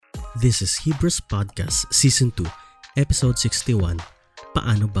This is Hebrews Podcast Season 2, Episode 61,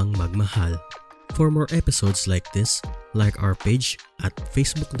 Paano Bang Magmahal? For more episodes like this, like our page at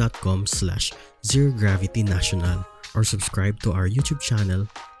facebook.com/zerogravitynational or subscribe to our YouTube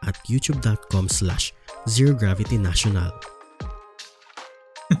channel at youtube.com/zerogravitynational.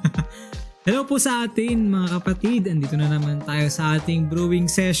 Hello po sa atin mga kapatid, andito na naman tayo sa ating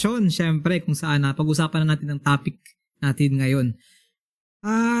brewing session, syempre kung saan pag-usapan na natin ang topic natin ngayon.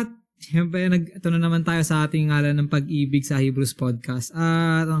 At syempre ito na naman tayo sa ating ngalan ng pag-ibig sa Hebrews Podcast.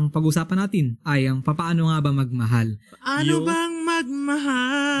 At ang pag-usapan natin ay ang paano nga ba magmahal. Paano bang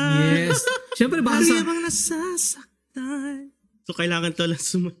magmahal? Yes. Syempre base sa... bang nasasaktan? So kailangan to lang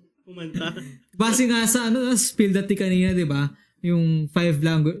kumanta. Base nga sa spill that kanina, di ba? Yung five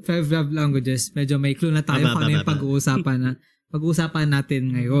love languages, medyo may clue na tayo kung ano yung pag-uusapan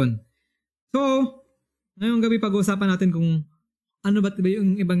natin ngayon. So, ngayong gabi pag-uusapan natin kung ano ba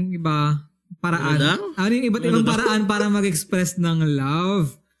yung ibang paraan. Ano yung iba't ibang paraan para mag-express ng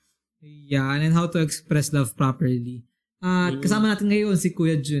love. Yan, and how to express love properly. At kasama natin ngayon si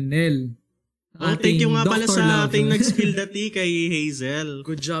Kuya Junel. Thank you nga pala sa ating nag-spill the tea kay Hazel.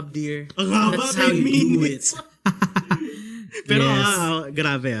 Good job, dear. That's how you do it. Pero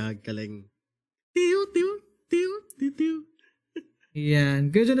grabe galing. Tiyo. Yan.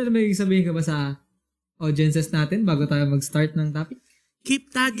 Kuya Junel, may sabihin ka ba sa audiences natin bago tayo mag-start ng topic? Keep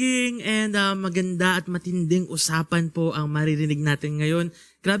tagging and maganda at matinding usapan po ang maririnig natin ngayon.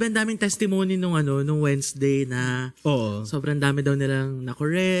 Grabe ang daming testimony nung Wednesday na sobrang dami daw nilang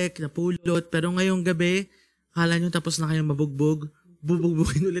na-correct, napulot. Pero ngayong gabi, akala nyo tapos na kayong mabugbog,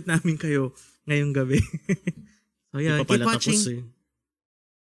 bubugbugin ulit namin kayo ngayong gabi. So yeah, keep watching.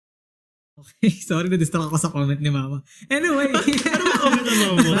 Okay, sorry na-distract ako sa comment ni Mama. Anyway. Ano ba comment na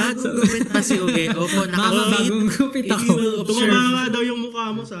Mama? Bagong gupit pa si Uge. Opo, Mama, bagong gupit ako. Tumama daw yung mukha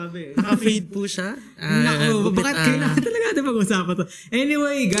mo, sabi. Naka-fade po siya. Naku, bakit kailangan talaga natin pag-usapan to?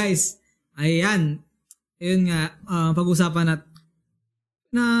 Anyway, guys. Ayan. Ayun nga, pag-usapan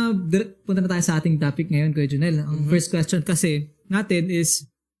punta na tayo sa ating topic ngayon, Kuya Junel. Ang first question kasi natin is,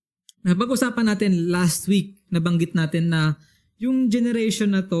 pag-usapan natin last week, nabanggit natin na yung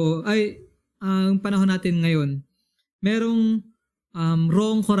generation na to ay ang panahon natin ngayon, merong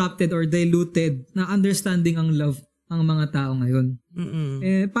wrong, corrupted, or diluted na understanding ang love ang mga tao ngayon.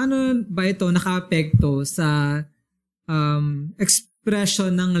 Paano ba ito naka-apekto sa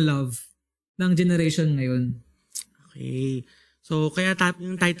expression ng love ng generation ngayon? Okay. So, kaya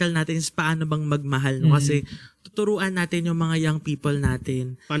yung title natin is Paano Bang Magmahal? No? Kasi tuturuan natin yung mga young people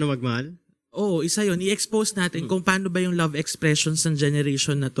natin. Paano magmahal? Oo, isa yun. I-expose natin kung paano ba yung love expressions ng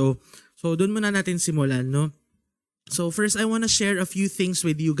generation na to. So, doon muna natin simulan, no? So, first, I wanna share a few things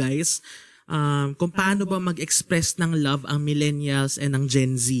with you guys. Kung paano ba mag-express ng love ang millennials and ang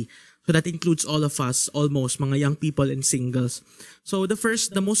Gen Z. So, that includes all of us, almost, mga young people and singles. So, the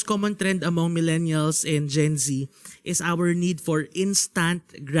most common trend among millennials and Gen Z is our need for instant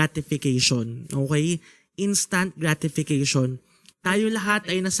gratification. Okay? Instant gratification. Tayo lahat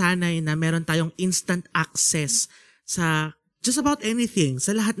ay nasanay na meron tayong instant access sa just about anything,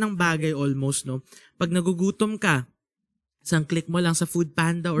 sa lahat ng bagay almost, no? Pag nagugutom ka, isang click mo lang sa Food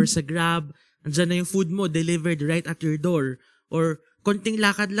Panda or sa Grab, andyan na yung food mo delivered right at your door. Or konting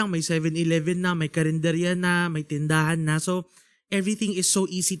lakad lang, may 7-Eleven na, may karinderya na, may tindahan na. So, everything is so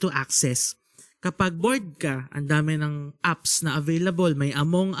easy to access. Kapag bored ka, ang dami ng apps na available. May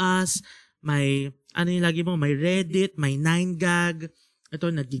Among Us, may may Reddit, may 9gag, ito,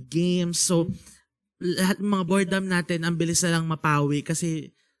 nag-games. So, lahat ng mga boredom natin, ang bilis na lang mapawi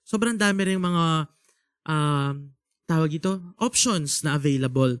kasi sobrang dami rin mga options na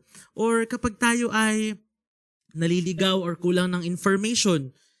available. Or kapag tayo ay naliligaw or kulang ng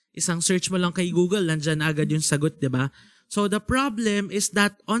information, isang search mo lang kay Google, nandyan agad yung sagot, diba? So, the problem is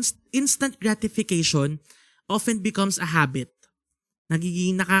that instant gratification often becomes a habit.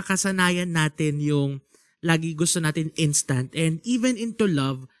 Nagiging nakakasanayan natin yung lagi gusto natin instant. And even into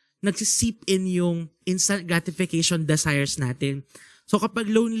love, nagsisip in yung instant gratification desires natin. So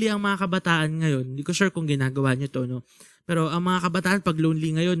kapag lonely ang mga kabataan ngayon, hindi ko sure kung ginagawa nyo to, no? Pero ang mga kabataan pag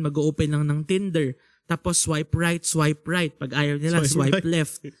lonely ngayon, mag-open lang ng Tinder. Tapos swipe right. Pag ayaw nila, swipe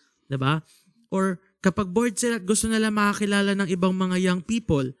left. Diba? Or kapag bored sila at gusto nila makakilala ng ibang mga young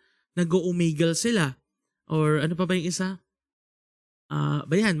people, nag-o-omegle sila. Or ano pa ba yung isa?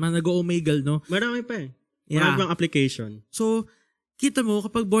 Nag-o-omegle, no? Marami pa eh. Yeah. Marami pang application. So, kita mo,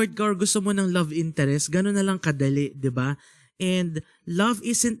 kapag bored ka or gusto mo ng love interest, gano'n na lang kadali, di ba? And love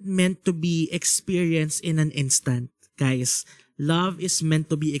isn't meant to be experienced in an instant, guys. Love is meant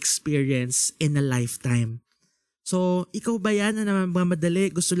to be experienced in a lifetime. So, ikaw ba yan na madali,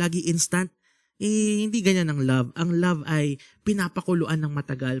 gusto lagi instant? Hindi ganyan ang love. Ang love ay pinapakuluan ng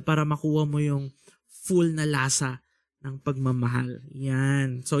matagal para makuha mo yung full na lasa ng pagmamahal.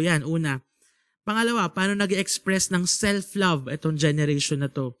 Yan. So, yan. Una. Pangalawa, paano nag-express ng self-love itong generation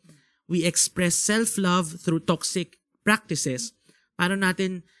na to? We express self-love through toxic practices. Paano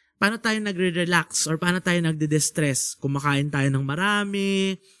tayo nagre-relax or paano tayo nagde-distress? Kumakain tayo ng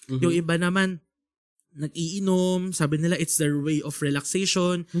marami. Yung iba naman, nag-iinom. Sabi nila, it's their way of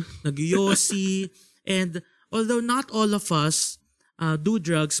relaxation. Nag-yosi. And although not all of us do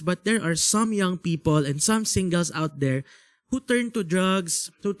drugs, but there are some young people and some singles out there who turn to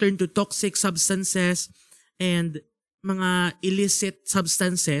drugs, who turn to toxic substances, and mga illicit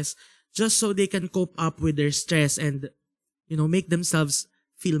substances just so they can cope up with their stress and, make themselves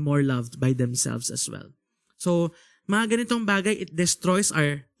feel more loved by themselves as well. So, mga ganitong bagay, it destroys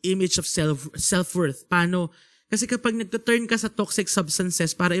our image of self-worth. Paano? Kasi kapag nagtuturn ka sa toxic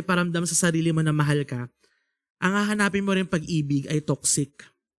substances para iparamdam sa sarili mo na mahal ka, ang hahanapin mo rin pag-ibig ay toxic.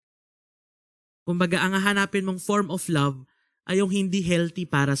 Kumbaga, ang hahanapin mong form of love ay yung hindi healthy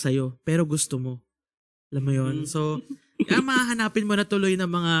para sa'yo, pero gusto mo. Alam mo yun? So, ang mahahanapin mo na tuloy ng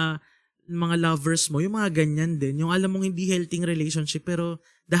mga lovers mo, yung mga ganyan din. Yung alam mong hindi healthy relationship, pero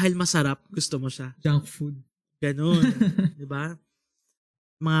dahil masarap, gusto mo siya. Junk food. Ganun. Di ba?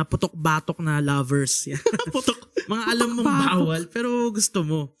 Mga putok-batok na lovers. Mga alam mong bawal, pero gusto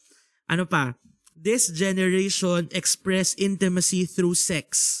mo. Ano pa? This generation express intimacy through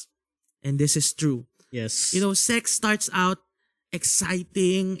sex. And this is true. Yes. Sex starts out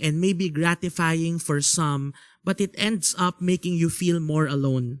exciting and maybe gratifying for some, but it ends up making you feel more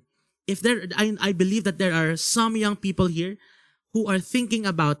alone. I believe that there are some young people here who are thinking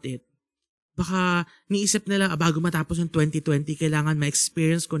about it. Baka niisip nila, bago matapos yung 2020, kailangan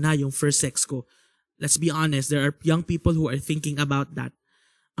ma-experience ko na yung first sex ko. Let's be honest, there are young people who are thinking about that.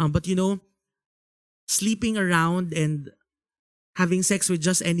 But sleeping around and having sex with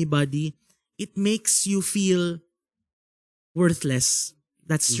just anybody, it makes you feel worthless.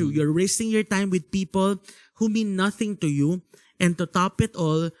 That's true. You're wasting your time with people who mean nothing to you. And to top it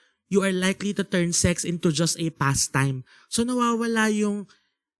all, you are likely to turn sex into just a pastime. So nawawala yung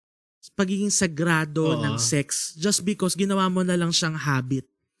pagiging sagrado ng sex just because ginawa mo na lang siyang habit.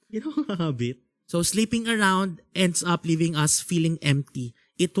 Habit? So sleeping around ends up leaving us feeling empty.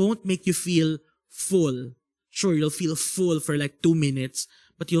 It won't make you feel full. Sure, you'll feel full for like 2 minutes,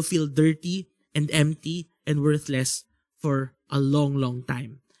 but you'll feel dirty and empty and worthless for a long, long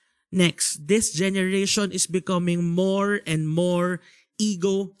time. Next, this generation is becoming more and more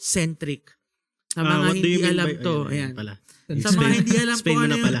egocentric. Sa mga hindi alam to, ayan. Sa mga hindi alam ko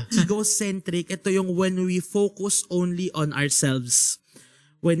ano yung egocentric, ito yung when we focus only on ourselves.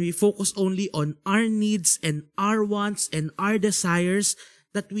 When we focus only on our needs and our wants and our desires,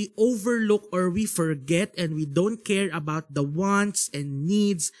 that we overlook or we forget and we don't care about the wants and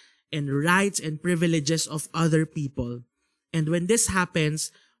needs and rights and privileges of other people. And when this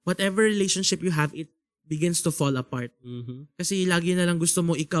happens, whatever relationship you have, it begins to fall apart. Kasi lagi na lang gusto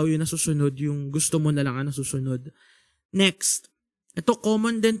mo ikaw yung nasusunod, yung gusto mo na lang ang nasusunod. Next, ito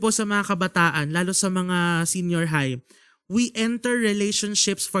common din po sa mga kabataan, lalo sa mga senior high. We enter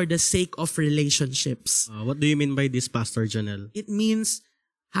relationships for the sake of relationships. What do you mean by this, Pastor Janelle? It means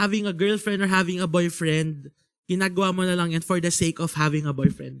having a girlfriend or having a boyfriend, ginagawa mo na lang yan for the sake of having a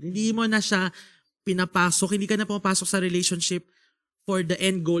boyfriend. Hindi mo na siya pinapasok, hindi ka na pumapasok sa relationship for the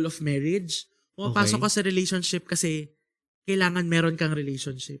end goal of marriage. Pumapasok ka sa relationship kasi kailangan meron kang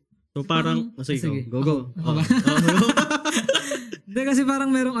relationship. So parang, sige. Go. Ako ba? Hindi, kasi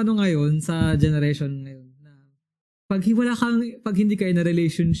parang merong ngayon sa generation ngayon na pag hindi kayo na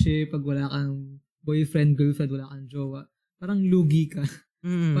relationship, pag wala kang boyfriend, girlfriend, wala kang jowa, parang lugi ka.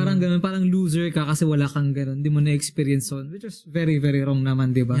 Parang ganun, parang loser ka kasi wala kang ganun. Hindi mo na-experience on, which is very, very wrong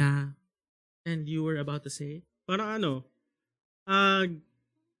naman, di ba? Yeah. And you were about to say? Parang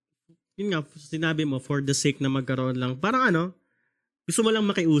yun nga, sinabi mo, for the sake na magkaroon lang. Parang gusto mo lang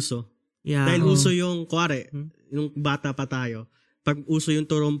makiuso. Yeah. Dahil uso yung, yung bata pa tayo, pag uso yung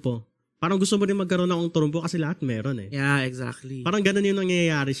turumpo, parang gusto mo rin magkaroon ng turumpo kasi lahat meron eh. Yeah, exactly. Parang ganun yung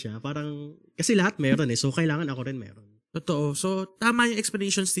nangyayari siya. Parang, kasi lahat meron eh. So, kailangan ako rin meron. Totoo. So, tama yung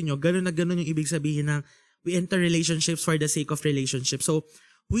explanations ninyo. Ganun na ganun yung ibig sabihin ng we enter relationships for the sake of relationships. So,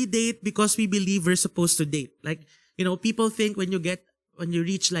 we date because we believe we're supposed to date. Like, people think when you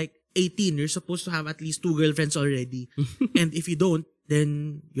reach like 18, you're supposed to have at least 2 girlfriends already. And if you don't,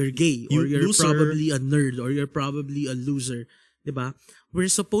 then you're gay or you're probably a nerd or you're probably a loser. Diba?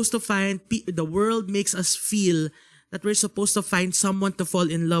 We're supposed to the world makes us feel that we're supposed to find someone to fall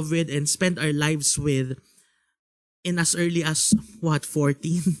in love with and spend our lives with in as early as, 14?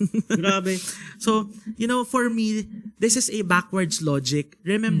 Grabe. So, for me, this is a backwards logic.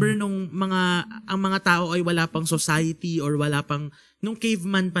 Remember ang mga tao ay wala pang society or nung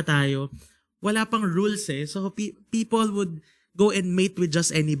caveman pa tayo, wala pang rules eh. So, people would go and mate with just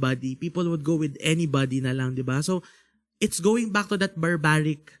anybody. People would go with anybody na lang, di ba? So, it's going back to that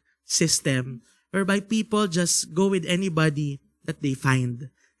barbaric system whereby people just go with anybody that they find.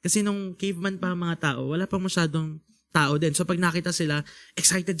 Kasi nung caveman pa mga tao, wala pang masyadong tao din. So pag nakita sila,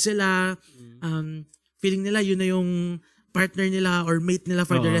 excited sila, feeling nila yun na yung partner nila or mate nila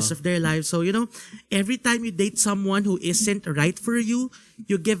for the rest of their lives. So, every time you date someone who isn't right for you,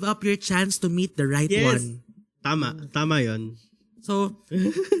 you give up your chance to meet the right one. Tama yun. So,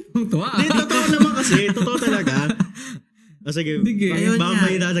 totoo naman kasi. Totoo talaga. Sige. Baka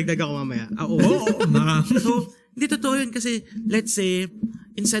may dadagdag ako mamaya. Oo. So, hindi totoo yun kasi, let's say,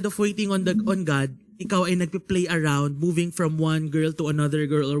 instead of waiting on God, ikaw ay nagpe-play around, moving from one girl to another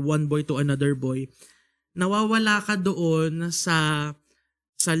girl or one boy to another boy. Nawawala ka doon sa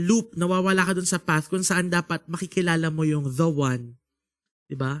loop, nawawala ka doon sa path kung saan dapat makikilala mo yung the one.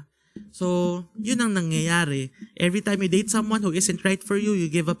 Diba? So, yun ang nangyayari. Every time you date someone who isn't right for you,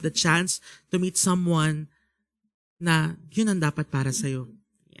 you give up the chance to meet someone na yun ang dapat para sa'yo.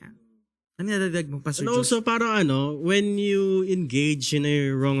 Yeah. Ano nadagdag mo pa, Sir And also, parang when you engage in a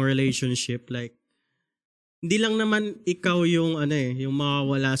wrong relationship, like, hindi lang naman ikaw yung yung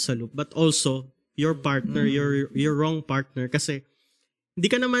mawawala sa loop, but also your partner, your wrong partner, kasi di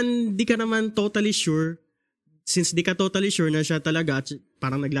ka naman totally sure. Since di ka totally sure na siya talaga at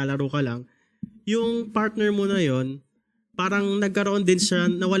parang naglalaro ka lang, yung partner mo na yon, parang nawalan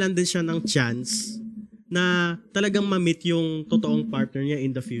din siya ng chance na talagang ma-meet yung totoong partner niya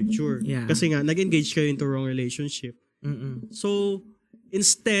in the future. Yeah. Kasi nga nag-engage kayo into wrong relationship. So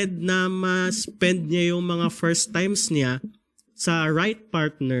instead na ma-spend niya yung mga first times niya sa right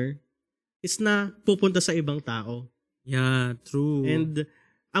partner, is na pupunta sa ibang tao. Yeah, true. And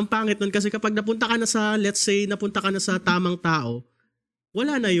ang pangit nun kasi kapag napunta ka na sa tamang tao,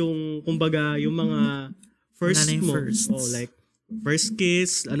 wala na yung, kumbaga, yung mga first mo. Like, first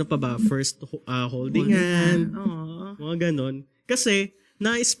kiss, ano pa ba? First holding hand. Mga ganon. Kasi,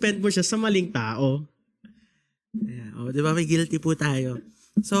 na-spend mo siya sa maling tao. Yeah. Di ba may guilty po tayo?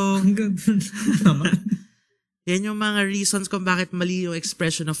 So, yan yung mga reasons kung bakit mali yung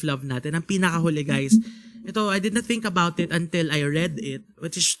expression of love natin. Ang pinakahuli, guys. Ito, I did not think about it until I read it,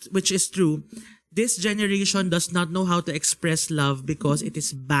 which is true. This generation does not know how to express love because it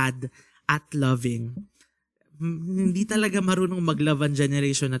is bad at loving. Hindi talaga marunong mag-love ang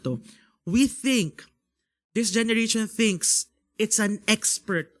generation na to. This generation thinks it's an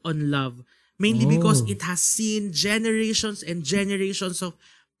expert on love. Mainly because it has seen generations and generations of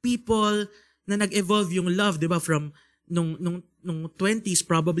people na nag-evolve yung love, di ba? From nung 20s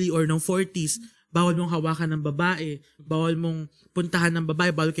probably or nung 40s, bawal mong hawakan ng babae, bawal mong puntahan ng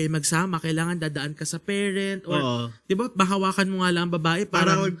babae, bawal kayo magsama, kailangan dadaan ka sa parent, or, di ba, mahawakan mo nga lang ang babae,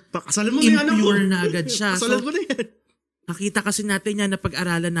 parang impure na agad siya. So, nakita kasi natin yan,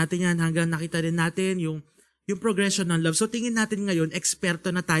 napag-aralan natin yan, hanggang nakita rin natin yung progression ng love. So, tingin natin ngayon,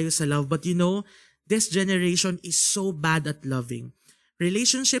 eksperto na tayo sa love, but this generation is so bad at loving.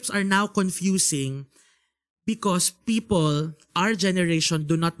 Relationships are now confusing because our generation,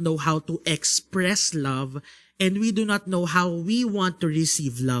 do not know how to express love and we do not know how we want to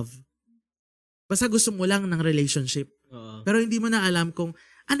receive love. Basta gusto mo lang ng relationship. Pero hindi mo na alam kung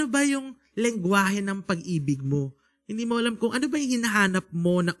ano ba yung lengguwahe ng pag-ibig mo. Hindi mo alam kung ano ba yung hinahanap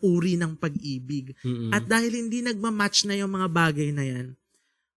mo na uri ng pag-ibig. At dahil hindi nagmamatch na yung mga bagay na yan,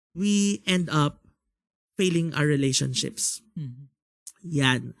 we end up failing our relationships.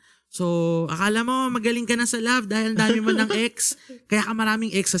 Yan. So, akala mo magaling ka na sa love dahil dami mo ng ex. Kaya ka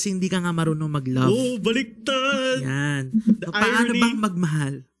maraming ex kasi hindi ka nga marunong mag-love. Baliktad! Yan. So, paano bang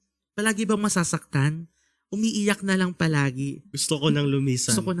magmahal? Palagi bang masasaktan? Umiiyak na lang palagi. Gusto ko nang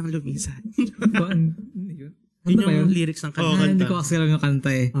lumisan. Yun yung lyrics ng kanta. Hindi ko kasi alam yung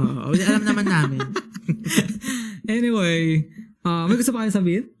kanta eh. Alam naman namin. Anyway, may gusto pa kayo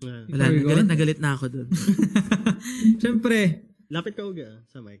sabihin? Wala, galit na ako dun. Siyempre. Lapit ka uga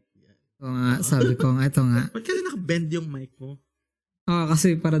sa mic. Oo nga, sabi ko nga, ito nga. Ba't kasi naka-bend yung mic mo?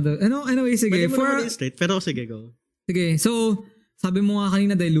 Kasi para doon. Anyway, sige. Pwede mo naman straight, pero sige, go. Sige, so, sabi mo nga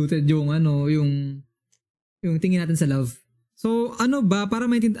kanina diluted yung yung tingin natin sa love. So, para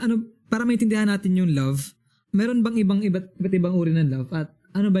maintindihan natin yung love, meron bang iba't ibang uri ng love? At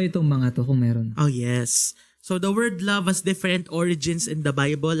ano ba itong mga to kung meron? Oh, yes. So, the word love has different origins in the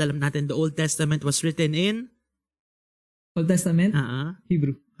Bible. Alam natin, the Old Testament was written in? Old Testament?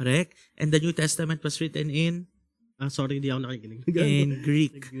 Hebrew. Correct. And the New Testament was written in? Sorry, hindi ako nakikinig. and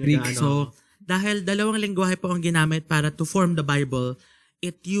Greek. Greek. So, dahil dalawang lengguwahe po ang ginamit para to form the Bible,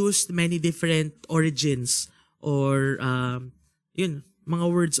 it used many different origins or mga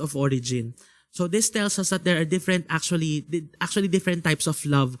words of origin. So this tells us that there are actually different types of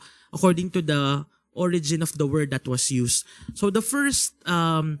love according to the origin of the word that was used. So the first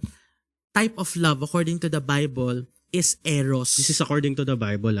type of love according to the Bible is eros. This is according to the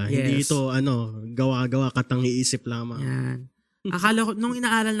Bible. Yes. Hindi ito gawa-gawa katang iisip lamang. Yan. Akala ko, nung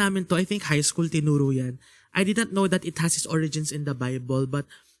inaaral namin to, I think high school tinuro yan. I did not know that it has its origins in the Bible, but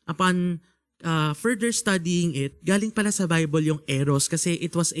upon further studying it, galing pala sa Bible yung eros kasi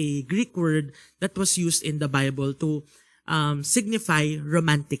it was a Greek word that was used in the Bible to signify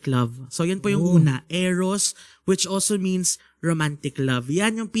romantic love. So yan po yung una, eros, which also means romantic love.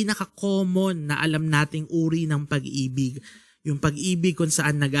 Yan yung pinaka-common na alam nating uri ng pag-ibig. Yung pag-ibig kung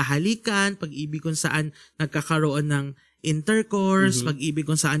saan naghahalikan, pag-ibig kung saan nagkakaroon ng intercourse, pag-ibig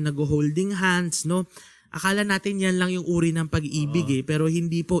kung saan nag-holding hands, no? Akala natin yan lang yung uri ng pag-ibig pero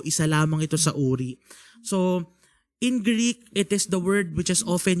hindi po isa lamang ito sa uri. So, in Greek, it is the word which is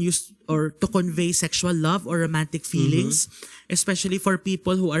often used or to convey sexual love or romantic feelings, especially for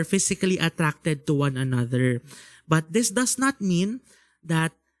people who are physically attracted to one another. But this does not mean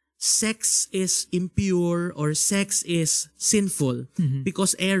that sex is impure or sex is sinful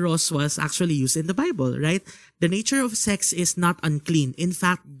because eros was actually used in the Bible, right? The nature of sex is not unclean. In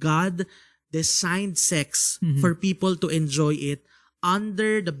fact, God designed sex for people to enjoy it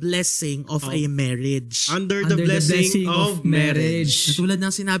under the blessing of a marriage. Under the blessing of marriage. Tulad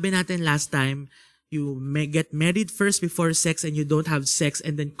ng sinabi natin last time, you may get married first before sex and you don't have sex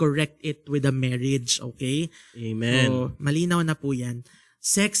and then correct it with a marriage, okay? Amen. So, malinaw na po yan.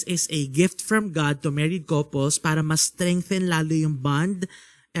 Sex is a gift from God to married couples para mas strengthen lalo yung bond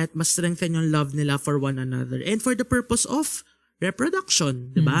at mas strengthen yung love nila for one another and for the purpose of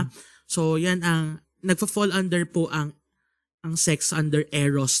reproduction, di ba? So, yan ang nagfa-fall under po ang sex under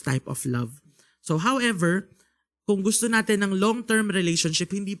eros type of love. So, however, kung gusto natin ng long-term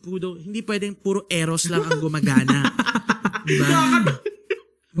relationship, hindi pwedeng puro eros lang ang gumagana. Diba?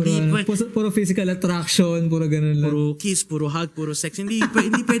 Puro physical attraction, puro ganun lang. Puro kiss, puro hug, puro sex. Hindi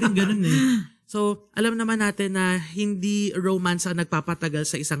pwedeng ganun eh. So, alam naman natin na hindi romance ang nagpapatagal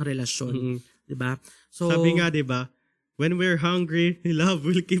sa isang relasyon. Diba? So, sabi nga, diba, when we're hungry, love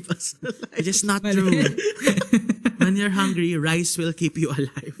will keep us alive. It is not true. When you're hungry, rice will keep you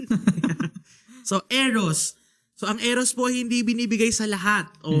alive. So, eros. So, ang eros po hindi binibigay sa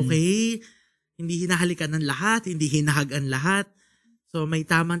lahat. Okay? Hindi hinahalikan ng lahat, hindi hinahagan lahat. So, may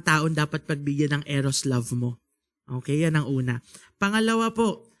tamang taon dapat pagbigyan ng eros love mo. Okay? Yan ang una. Pangalawa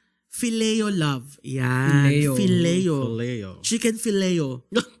po, phileo love. Yan. Phileo. Chicken phileo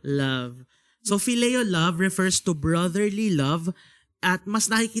love. So, phileo love refers to brotherly love at mas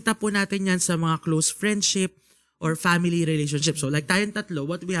nakikita po natin yan sa mga close friendship or family relationship. So, like tayong tatlo,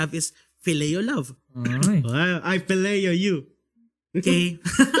 what we have is phileo love. Ay. I phileo you. Okay?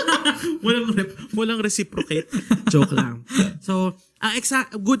 walang reciprocate. Joke lang. So,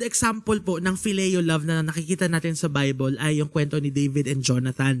 good example po ng phileo love na nakikita natin sa Bible ay yung kwento ni David and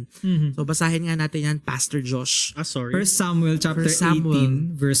Jonathan. So, basahin nga natin yan, Pastor Josh. Sorry. 1 Samuel chapter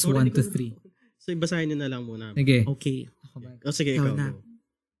 18 verse 1 to 3. So, basahin nyo na lang muna. Okay. Okay. Sige, ikaw na.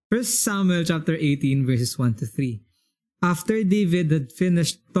 1 Samuel chapter 18 verses 1 to 3. After David had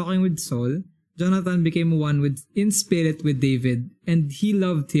finished talking with Saul, Jonathan became one in spirit with David, and he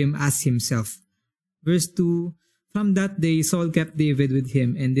loved him as himself. Verse 2, from that day Saul kept David with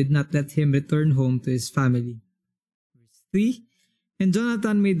him and did not let him return home to his family. Verse 3, and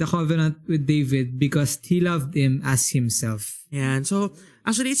Jonathan made the covenant with David because he loved him as himself. Yan. So,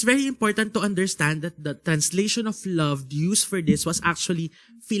 actually, it's very important to understand that the translation of love used for this was actually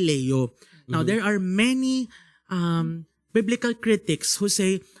phileo. Now, there are many biblical critics who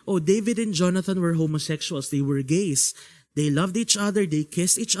say, oh, David and Jonathan were homosexuals. They were gays. They loved each other. They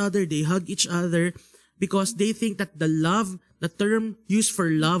kissed each other. They hugged each other because they think that the term used for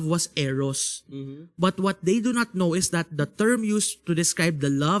love was eros. But what they do not know is that the term used to describe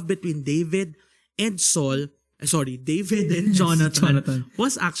the love between David and David and Jonathan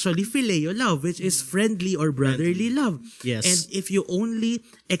was actually phileo love, which is friendly or brotherly love. Yes. And if you only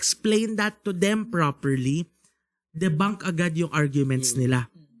explain that to them properly, debunk agad yung arguments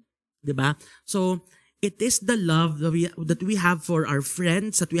nila. Diba? So, it is the love that we have for our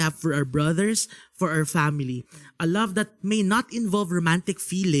friends, that we have for our brothers, for our family. A love that may not involve romantic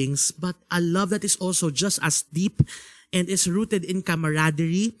feelings, but a love that is also just as deep and is rooted in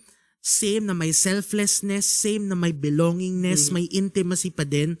camaraderie, same na may selflessness, same na may belongingness, may intimacy pa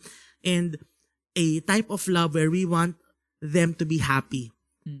din. And a type of love where we want them to be happy.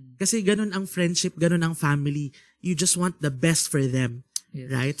 Kasi ganun ang friendship, ganun ang family. You just want the best for them. Yes.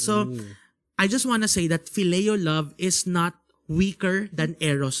 Right? So, I just want to say that phileo love is not weaker than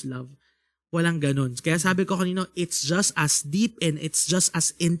eros love. Walang ganun. Kaya sabi ko kanino, it's just as deep and it's just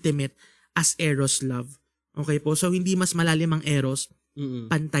as intimate as eros love. Okay po? So, hindi mas malalim ang eros.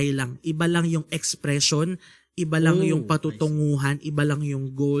 Pantay lang. Iba lang yung expression, iba lang yung patutunguhan, iba lang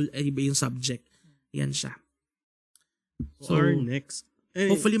yung goal, iba yung subject. Yan siya. So, our next.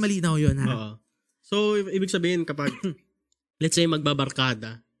 Hopefully malinaw yun, ha? So, ibig sabihin kapag, let's say,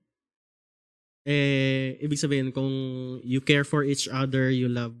 magbabarkada, ibig sabihin kung you care for each other, you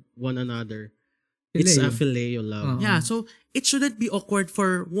love one another, it's a phileo love. Yeah, so it shouldn't be awkward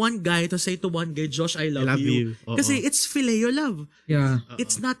for one guy to say to one guy, Josh, I love you. Kasi it's phileo love. Yeah.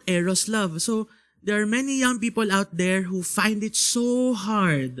 It's not eros love. So, there are many young people out there who find it so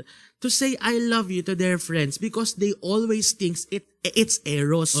hard to say I love you to their friends because they always think it's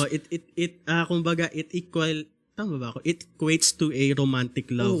eros. Kumbaga it tama ba ako? It equates to a romantic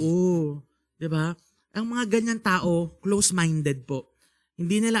love. Oo. 'Di ba? Ang mga ganyan tao, close-minded po.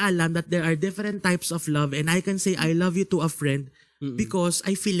 Hindi nila alam that there are different types of love and I can say I love you to a friend because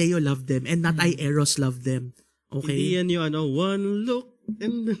I phileo love them and not I eros love them. Okay? Hindi yan yung one look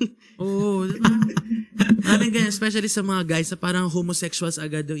and then... Oo, diba? Maraming ganyan, especially sa mga guys na parang homosexuals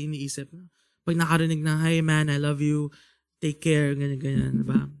agad yung iniisip. Pag nakarinig na, hey man, I love you, take care, ganyan,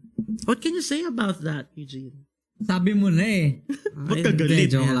 diba? What can you say about that, Eugene? Sabi mo na eh. Ba't ka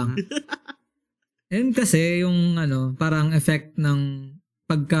galit? Joke lang. And kasi yung parang effect ng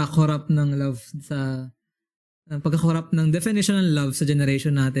pagka-corrupt ng love pagka-corrupt ng definition ng love sa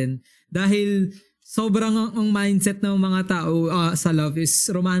generation natin. Dahil sobrang ang mindset ng mga tao sa love is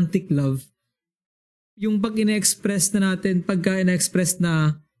romantic love. Yung pag ina-express na natin, pagka ina-express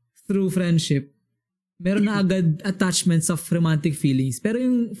na through friendship, meron na agad attachments of romantic feelings. Pero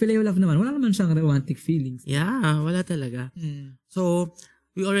yung phileo love naman, wala naman siyang romantic feelings. Yeah, wala talaga. So,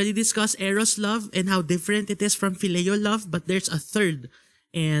 we already discussed eros love and how different it is from phileo love, but there's a third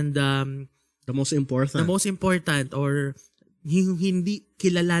and the most important or hindi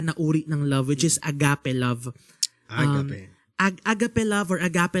kilala na uri ng love, which is agape love. Agape love or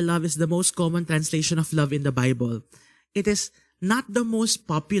agape love is the most common translation of love in the Bible. It is not the most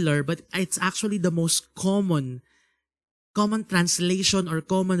popular, but it's actually the most common translation or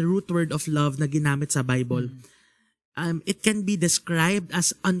common root word of love na ginamit sa Bible. It can be described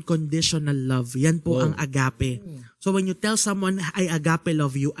as unconditional love. Yan po ang agape. So when you tell someone, I agape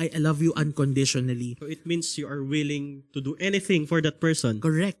love you, I love you unconditionally. So it means you are willing to do anything for that person.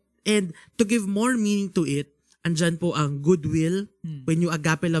 Correct. And to give more meaning to it, andyan po ang goodwill. When you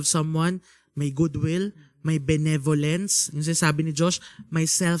agape love someone, may goodwill, may benevolence. Yung sinasabi ni Josh, may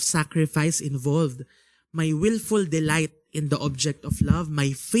self-sacrifice involved. May willful delight in the object of love,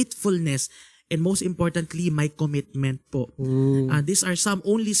 may faithfulness, and most importantly, my commitment po. These are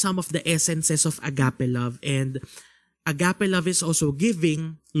only some of the essences of agape love. And agape love is also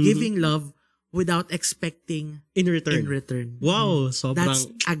giving love without expecting in return. Wow, sobrang...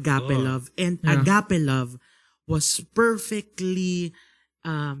 That's agape love. And agape love was perfectly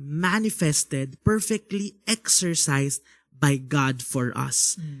manifested, perfectly exercised by God for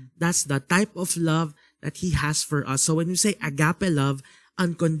us. That's the type of love that He has for us. So when we say agape love,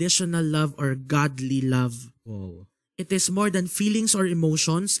 unconditional love or godly love. Wow. It is more than feelings or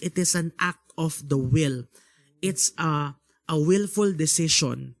emotions. It is an act of the will. It's a willful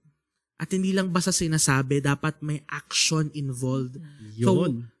decision. At hindi lang basta sinasabi, dapat may action involved. Yun. So,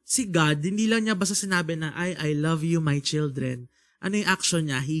 si God, hindi lang niya basta sinabi na, I love you, my children. Ano yung action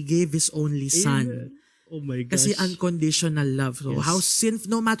niya? He gave His only Son. Oh my gosh. Kasi unconditional love. So, Yes.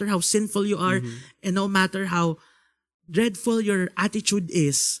 no matter how sinful you are, and no matter how dreadful your attitude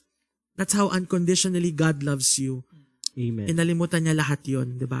is, that's how unconditionally God loves you. Amen. Inalimutan niya lahat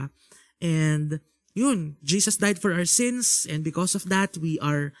yun, di ba? And yun, Jesus died for our sins, and because of that, we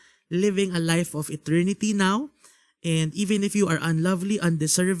are living a life of eternity now. And even if you are unlovely,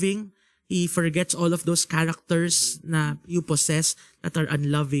 undeserving, He forgets all of those characters na you possess that are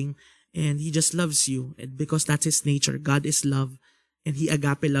unloving, and He just loves you. And because that's His nature, God is love, and He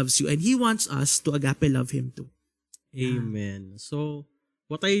agape loves you, and He wants us to agape love Him too. Amen. So,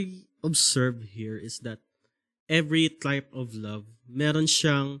 what I observe here is that every type of love, meron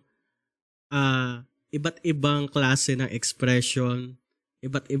siyang iba't ibang klase ng expression,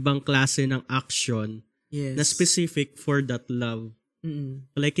 iba't ibang klase ng action na specific for that love.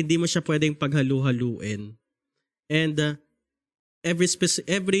 Like, hindi mo siya pwedeng paghalu-haluin. And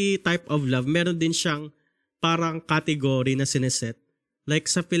every type of love, meron din siyang parang category na sineset Like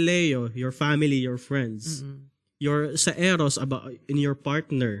sa Phileo, your family, your friends. Your sa Eros, about in your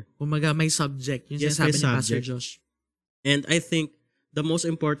partner. Kumaga may subject. Yung Yes, sinasabi may ni Pastor subject. Josh. And I think the most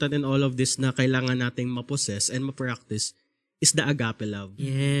important in all of this na kailangan nating mapossess and ma-practice is the agape love.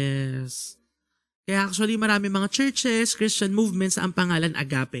 Yes. Kaya actually marami mga churches, Christian movements ang pangalan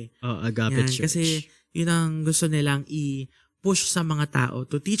agape. Agape Yan, Church. kasi yun ang gusto nilang i-push sa mga tao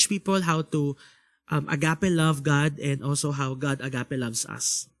to teach people how to agape love God and also how God agape loves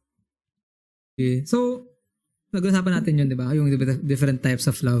us. Okay. So, nag-usapan natin yun, di ba? Yung different types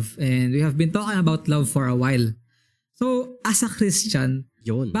of love. And we have been talking about love for a while. So, as a Christian,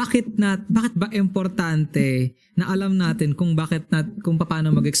 Yun. bakit ba importante na alam natin kung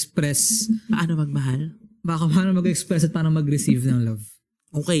paano mag-express, Paano magmahal? paano mag-express at paano mag-receive ng love?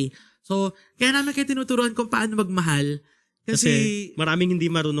 Okay. So, kaya namin kayo tinuturuan kung paano magmahal. Kasi maraming hindi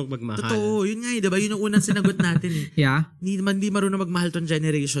marunong magmahal. Totoo, yun nga diba? Yun ang unang sinagot natin eh. Yeah? Hindi marunong magmahal tong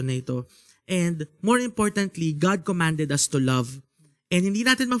generation na ito. And more importantly, God commanded us to love. And hindi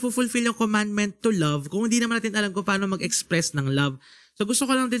natin mafulfill yung commandment to love kung hindi naman natin alam kung paano mag-express ng love. So gusto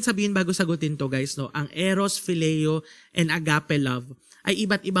ko lang din sabihin bago sagutin to guys, no? Ang Eros, Phileo, and Agape love ay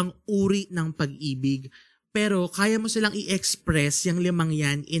iba't ibang uri ng pag-ibig. Pero kaya mo silang i-express yung 5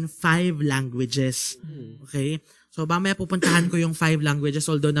 yan in 5 languages. Okay? So, mamaya pupuntahan ko yung 5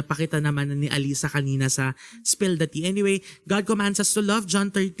 languages, although napakita naman ni Alisa kanina sa Spill the Tea. Anyway, God commands us to love,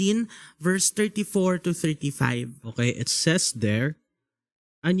 John 13, verse 34 to 35. Okay, it says there,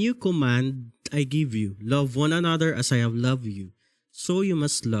 "A new command I give you, love one another as I have loved you. So you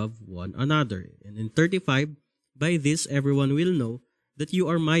must love one another." And in 35, "By this everyone will know that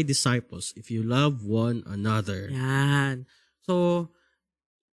you are my disciples if you love one another." Yan. So,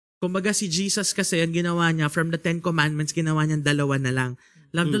 kumbaga si Jesus kasi, ang ginawa niya, from the 10 commandments, ginawa niya 2 na lang.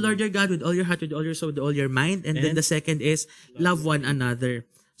 Love the Lord your God with all your heart, with all your soul, with all your mind. And then the second is, love one another.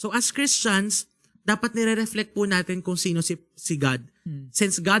 So as Christians, dapat nire-reflect po natin kung sino si God.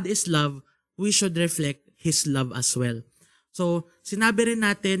 Since God is love, we should reflect His love as well. So, sinabi rin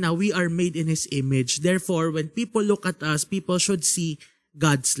natin na we are made in His image. Therefore, when people look at us, people should see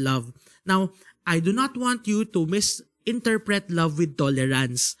God's love. Now, I do not want you to misinterpret love with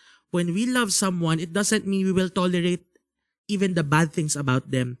tolerance. When we love someone, it doesn't mean we will tolerate even the bad things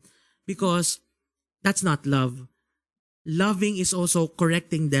about them. Because that's not love. Loving is also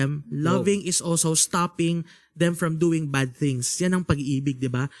correcting them. Loving is also stopping them from doing bad things. Yan ang pag-ibig,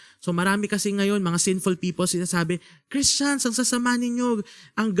 di ba? So marami kasi ngayon, mga sinful people sinasabi, Christians, ang sasama ninyo,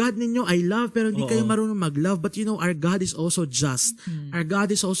 ang God ninyo ay love, pero hindi kayo marunong mag-love. But you know, our God is also just. Our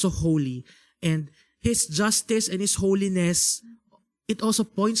God is also holy. And His justice and His holiness, it also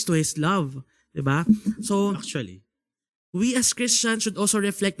points to His love. Diba? So, Actually, we as Christians should also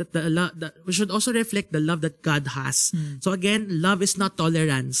reflect we should also reflect the love that God has. So again, love is not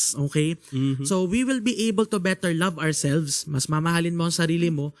tolerance, okay? So we will be able to better love ourselves. Mas mamahalin mo ang sarili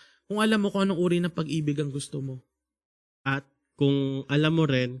mo kung alam mo kung anong uri ng pag-ibig ang gusto mo. at kung alam mo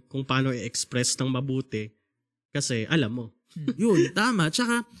rin kung paano i-express ng mabuti, kasi alam mo. Yun, tama.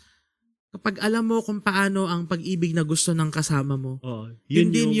 Tsaka, kapag alam mo kung paano ang pag-ibig na gusto ng kasama mo, yun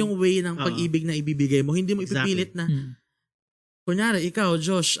din yung way ng pag-ibig na ibibigay mo. Hindi mo ipipilit na, kunyari, ikaw,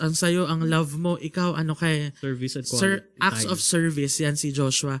 Josh, ang sayo, ang love mo, ikaw, ano kay Service and quality acts time. of service, yan si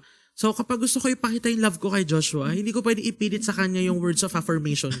Joshua. So, kapag gusto ko ipakita yung love ko kay Joshua, hindi ko pwede ipilit sa kanya yung words of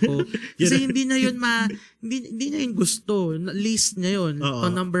affirmation ko. Kasi hindi niya yun hindi niya yun gusto. List niya yun.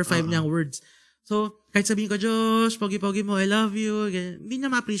 On number 5 niyang words. So, kahit sabihin ko, Josh, pogi-pogi mo, I love you, ganyan, hindi niya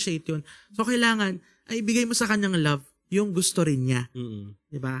ma-appreciate yun. So, kailangan, ay ibigay mo sa kanyang love yung gusto rin niya.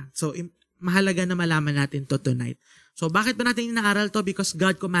 Diba? So, mahalaga na malaman natin to tonight. So, bakit ba natin inaaral to? Because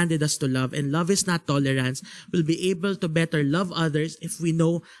God commanded us to love, and love is not tolerance. We'll be able to better love others if we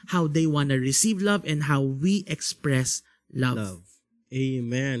know how they want to receive love and how we express love.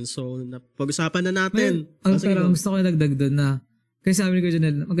 Amen. So, pag-usapan na natin. Pero gusto ko nagdag doon na, kasi sabi ko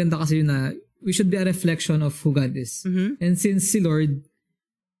dyan, maganda kasi yun na, we should be a reflection of who God is. And since si Lord,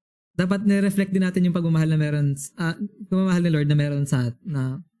 dapat nire-reflect din natin yung pagmamahal na meron, pagmamahal ni Lord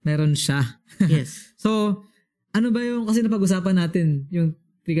na meron siya. Yes. So, ano ba yung, kasi napag-usapan natin yung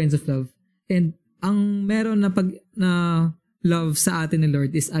 3 kinds of love. And ang meron na love sa atin ni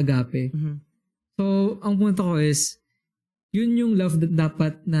Lord is agape. So, ang punto ko is, yun yung love that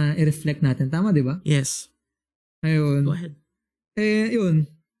dapat na i-reflect natin. Tama, di ba? Yes. Ayun. Go ahead. Yun.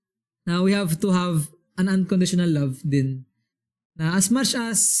 Now, we have to have an unconditional love din. Na as much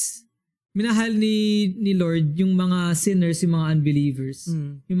as minahal ni Lord yung mga sinners, yung mga unbelievers,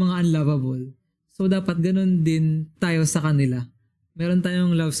 yung mga unlovable. So, dapat ganun din tayo sa kanila. Meron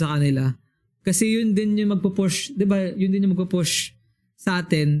tayong love sa kanila. Kasi yun din yung magpupush, di ba? Yun din yung magpupush sa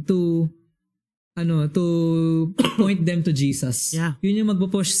atin to point them to Jesus. Yeah. Yun yung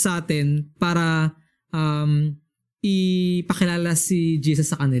magpo-push sa atin para ipakilala si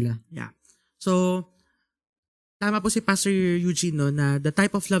Jesus sa kanila. Yeah. So, tama po si Pastor Eugene, no, na the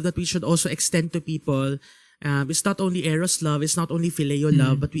type of love that we should also extend to people is not only eros love, it's not only phileo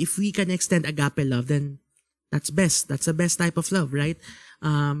love, but if we can extend agape love, then that's best. That's the best type of love, right?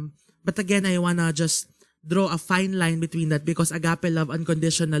 But again, I wanna just draw a fine line between that because agape love,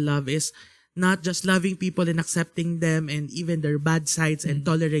 unconditional love is not just loving people and accepting them and even their bad sides and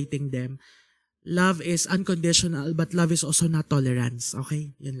tolerating them. Love is unconditional, but love is also not tolerance.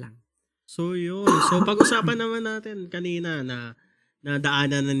 Okay? Yun lang. So yun. So pag-usapan naman natin kanina na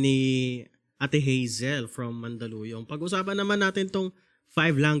daanan na ni Ate Hazel from Mandaluyong. Pag-usapan naman natin tong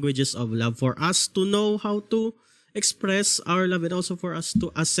 5 languages of love for us to know how to express our love and also for us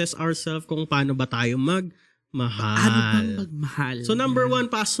to assess ourselves kung paano ba tayo magmahal. Ano bang magmahal? So number 1,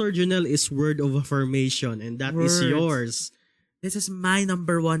 Pastor Junel, is word of affirmation and that is yours. This is my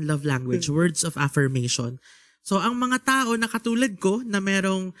number 1 love language, words of affirmation. So ang mga tao na katulad ko na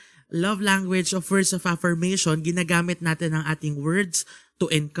merong love language of words of affirmation, ginagamit natin ang ating words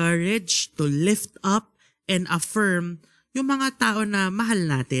to encourage, to lift up, and affirm yung mga tao na mahal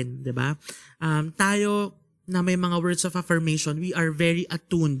natin, di ba? Tayo na may mga words of affirmation, we are very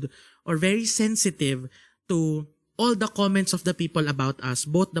attuned or very sensitive to all the comments of the people about us,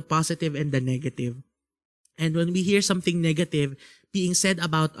 both the positive and the negative. And when we hear something negative being said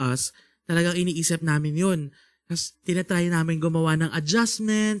about us, talagang iniisip namin yun. Tapos tinatry namin gumawa ng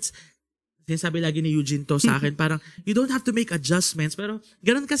adjustments. Sinasabi lagi ni Eugene to sa akin, parang you don't have to make adjustments. Pero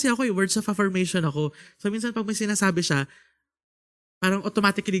ganun kasi ako, words of affirmation ako. So minsan pag may sinasabi siya, parang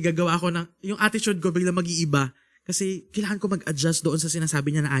automatically gagawa ako ng, yung attitude ko biglang mag-iiba. Kasi kailangan ko mag-adjust doon sa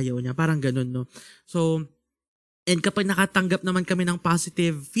sinasabi niya na ayaw niya. Parang ganun, no? So, and kapag nakatanggap naman kami ng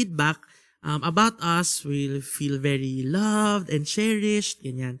positive feedback about us, we'll feel very loved and cherished.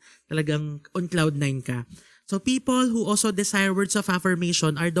 Ganyan. Talagang on cloud 9 ka. So people who also desire words of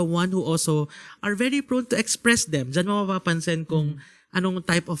affirmation are the one who also are very prone to express them. Diyan mo mapapansin kung anong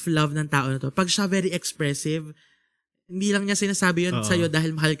type of love ng tao na to. Pag siya very expressive, hindi lang niya sinasabi yun sa'yo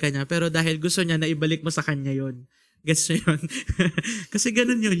dahil mahal ka niya, pero dahil gusto niya na ibalik mo sa kanya yun. Gets niyo yun? Kasi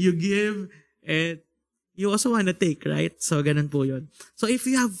ganun yun. You give and you also wanna take, right? So ganun po yun. So if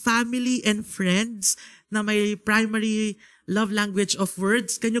you have family and friends na may primary love language of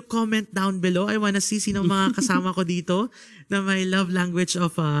words, can you comment down below? I wanna see sinong mga kasama ko dito na may love language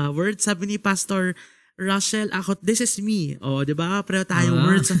of words. Sabi ni Pastor Russell, ako, this is me. O, di ba? Pareho tayong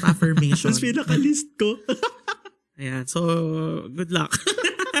words of affirmation. Mas pinaka-list ko. Ayan. So, good luck.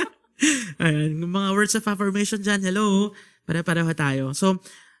 Ayan. Mga words of affirmation dyan. Hello. Pareho tayo. So,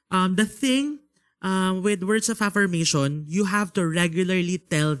 the thing with words of affirmation, you have to regularly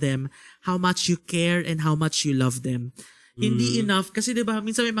tell them how much you care and how much you love them. Hindi enough. Kasi diba,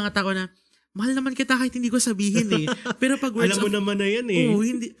 minsan may mga tao na, mahal naman kita kahit hindi ko sabihin eh. Pero pag words alam mo naman na yan eh.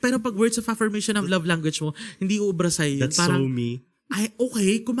 Hindi, pero pag words of affirmation of love language mo, hindi uubra sa'yo. That's parang, so me. Ay,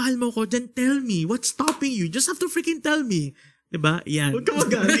 okay, kung mahal mo ko, then tell me. What's stopping you? Just have to freaking tell me. Diba? Yan. Huwag ka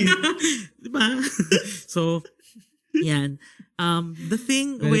magaling. Diba? So, yan. The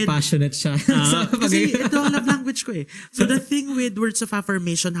thing very with... passionate siya. Kasi ito ang love language ko eh. So the thing with words of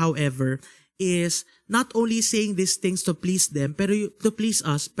affirmation, however, is not only saying these things to please them, pero to please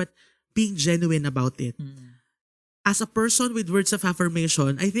us, but being genuine about it. As a person with words of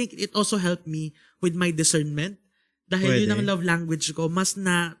affirmation, I think it also helped me with my discernment. Dahil yun ang love language ko, mas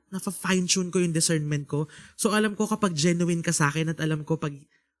na-fine-tune ko yung discernment ko. So alam ko kapag genuine ka sa akin at alam ko pag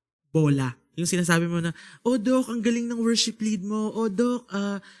bola. Yung sinasabi mo na, oh Doc, ang galing ng worship lead mo. Oh Doc,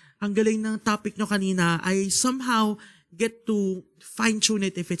 ang galing ng topic nyo kanina. I somehow get to fine-tune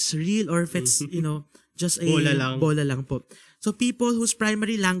it if it's real or if it's, just a bola lang po. So people whose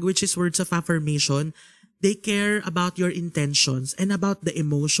primary language is words of affirmation, they care about your intentions and about the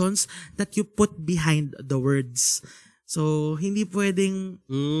emotions that you put behind the words. So, hindi pwedeng...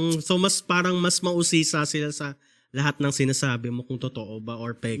 So, mas mausisa sila sa lahat ng sinasabi mo kung totoo ba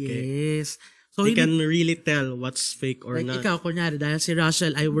or peke. Yes. So, they can really tell what's fake or like not. Ikaw, kunyari, dahil si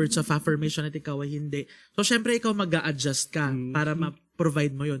Russell ay words of affirmation at ikaw ay hindi. So, syempre, ikaw mag-a-adjust ka para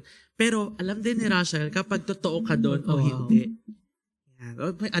ma-provide mo yun. Pero, alam din ni Russell, kapag totoo ka doon o hindi. Yan.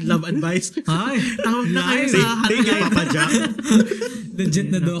 May love advice. Ay, tawag na kayo Thank sa you, Papa Jack. legit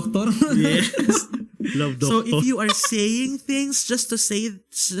na doctor. Yes. Love doctor. So, if you are saying things just to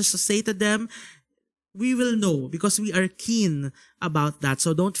say to them, we will know because we are keen about that.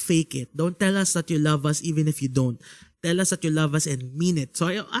 So don't fake it. Don't tell us that you love us even if you don't. Tell us that you love us and mean it.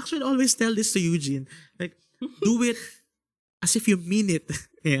 So I actually always tell this to Eugene. Like, do it as if you mean it.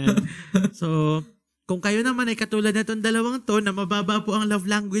 Ayan. So, kung kayo naman ay katulad na itong dalawang to na mababa po ang love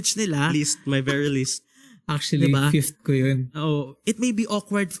language nila, Least, my very least. Actually, Diba? fifth ko yun. it may be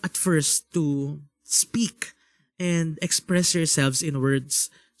awkward at first to speak and express yourselves in words.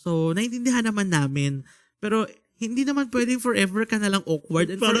 So, naintindihan naman namin. Pero, hindi naman pwedeng forever ka nalang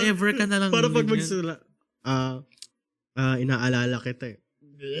awkward and forever ka nalang... Para pag ganyan. magsula, inaalala kita eh.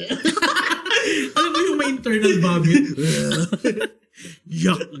 Alam mo yung may internal vomit?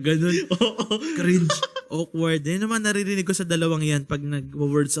 Yuck, ganun. Cringe, awkward. Yan naman naririnig ko sa dalawang yan pag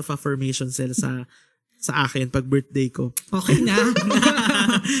nag-words of affirmation sila sa akin pag birthday ko. Okay na.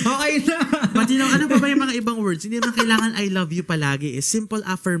 Okay na. But ano pa ba yung mga ibang words? Hindi naman kailangan I love you palagi. Eh. Simple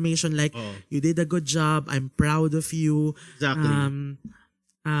affirmation like, you did a good job, I'm proud of you. Exactly.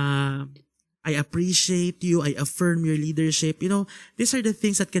 I appreciate you, I affirm your leadership. You know, these are the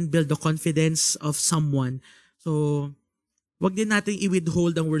things that can build the confidence of someone. So, wag din nating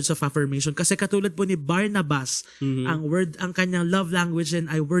i-withhold ang words of affirmation kasi katulad po ni Barnabas, ang kanyang love language and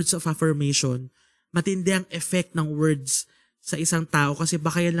ay words of affirmation. Matindi ang effect ng words sa isang tao kasi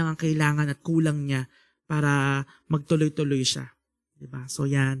baka yan lang ang kailangan at kulang niya para magtuloy-tuloy siya. Diba? So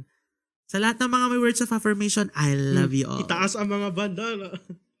yan. Sa lahat ng mga may words of affirmation, I love you all. Itaas ang mga bandana.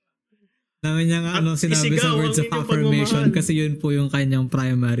 Naman niya nga sinabi sa words of affirmation kasi yun po yung kanyang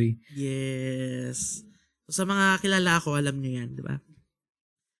primary. Yes. So, sa mga kilala ko, alam niyo yan, di ba?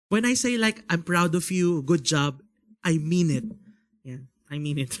 When I say like, I'm proud of you, good job, I mean it. Yan, I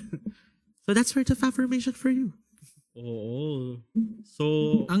mean it. So, that's words of affirmation for you. Oo. So,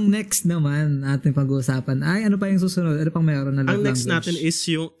 Ang next naman natin pag-uusapan ay ano pa yung susunod? Ano pang mayroon na love ang next language? natin is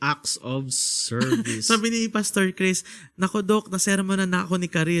yung acts of service. Sabi ni Pastor Chris, "Nako Dok, nasermonan na ako ni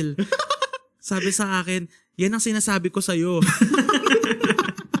Karil." Sabi sa akin, yan ang sinasabi ko sa'yo.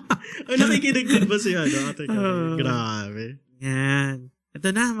 Nakikinig din ba siya? Ate Karil? Grabe. Yan.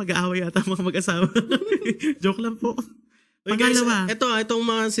 Ito na, mag-aaway yata mga mag-asawa. Joke lang po. Okay, guys, Pangalawa. itong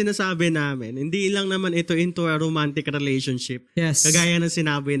mga sinasabi namin, hindi lang naman ito into a romantic relationship. Yes. Kagaya ng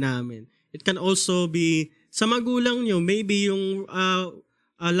sinabi namin. It can also be sa magulang nyo, maybe yung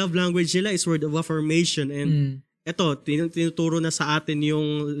love language nila is word of affirmation and ito, tinuturo na sa atin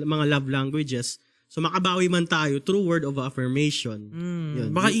yung mga love languages. So makabawi man tayo through word of affirmation. Yun.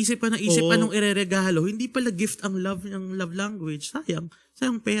 Baka isip pa Oo. anong ireregalo. Hindi pala gift ang love language.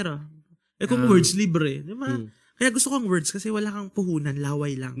 Sayang pera. Kung words, libre. Di ba? Kaya gusto kong words kasi wala kang puhunan,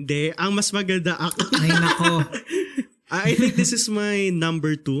 laway lang. Hindi, ang mas maganda Ay nako. I think this is my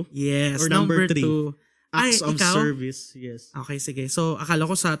number 2. Yes, Or number 3. 2. Acts of ikaw? service. Yes. Okay, sige. So, akala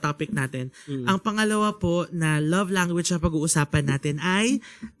ko sa topic natin. Ang pangalawa po na love language na pag-uusapan natin ay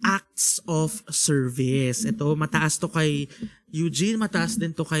acts of service. Ito, mataas to kay Eugene, mataas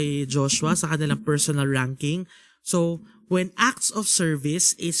din to kay Joshua sa kanilang personal ranking. So, when acts of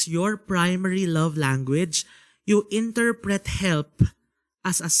service is your primary love language, you interpret help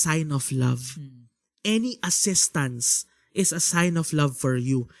as a sign of love. Any assistance is a sign of love for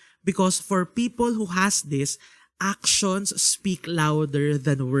you. Because for people who has this, actions speak louder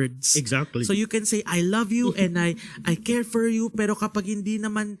than words. Exactly. So you can say, I love you and I care for you, pero kapag hindi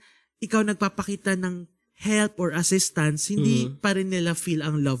naman ikaw nagpapakita ng help or assistance, hindi pa rin nila feel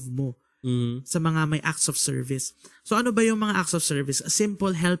ang love mo sa mga may acts of service. So ano ba yung mga acts of service? A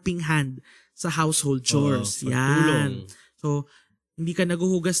simple helping hand sa household chores. Yan. So, hindi ka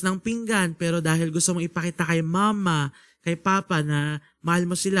naguhugas ng pinggan, pero dahil gusto mong ipakita kay mama, kay papa na mahal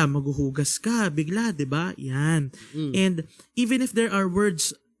mo sila, maghuhugas ka bigla, 'di ba? Yan. And even if there are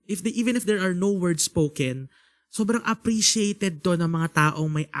words, even if there are no words spoken, sobrang appreciated to ng mga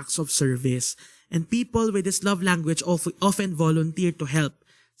taong may acts of service. And people with this love language often volunteer to help.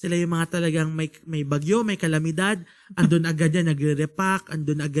 Sila yung mga talagang may bagyo, may kalamidad, andun agad yan, nagre-repack,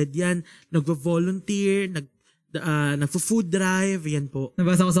 andun agad yan, nagvo-volunteer, nagfo-food drive, yan po.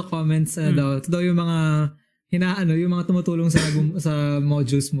 Nabasa ko sa comments ito daw yung mga yung mga tumutulong sa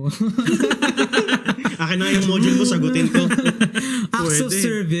modules mo. Akin na yung module mo, sagutin ko. Acts of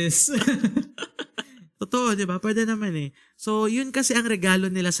service. Totoo, di ba? Pwede naman eh. So, yun kasi ang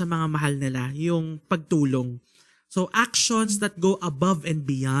regalo nila sa mga mahal nila, yung pagtulong. So, actions that go above and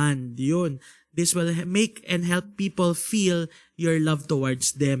beyond, yun. This will make and help people feel your love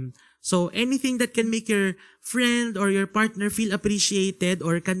towards them. So, anything that can make your friend or your partner feel appreciated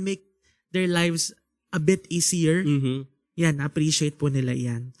or can make their lives a bit easier, yan, appreciate po nila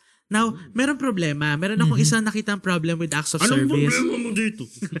yan. Now, meron problema. Meron akong isang nakitang problem with acts of service. Anong problema mo dito?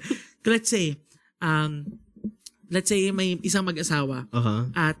 Let's say may isang mag-asawa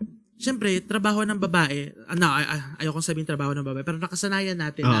at syempre, trabaho ng babae, ayokong sabihin trabaho ng babae, pero nakasanayan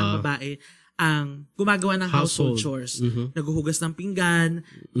natin na ang babae ang gumagawa ng household chores. Mhm. Naghuhugas ng pinggan,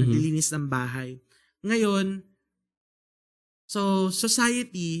 naglilinis ng bahay. Ngayon, so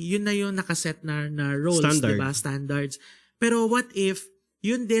society, yun na yung nakaset na roles, Standard. diba? Standards. Pero what if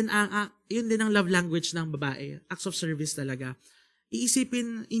yun din ang love language ng babae, acts of service talaga.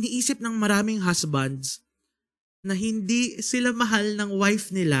 Iniisip ng maraming husbands na hindi sila mahal ng wife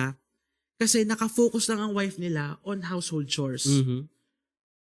nila kasi nakafocus lang ang wife nila on household chores. Mhm.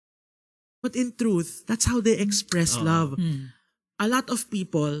 But in truth, that's how they express love. A lot of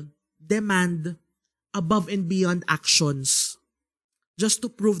people demand above and beyond actions just to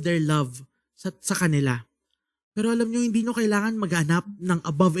prove their love sa kanila. Pero alam nyo, hindi nyo kailangan maghanap ng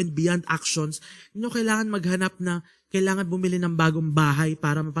above and beyond actions. Hindi nyo kailangan maghanap na kailangan bumili ng bagong bahay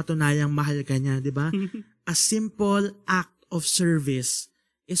para mapatunayang mahal ka niya, di ba? A simple act of service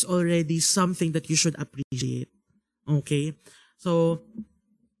is already something that you should appreciate. Okay? So,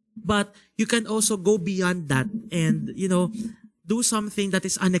 but you can also go beyond that and, do something that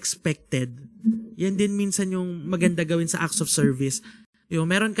is unexpected. Yan din minsan yung maganda gawin sa acts of service.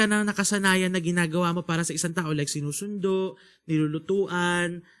 Meron ka na nakasanayan na ginagawa mo para sa isang tao, like sinusundo,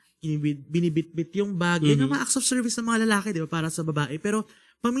 nilulutuan, binibitbit yung bag. Yan yung mga acts of service ng mga lalaki, di ba, para sa babae. Pero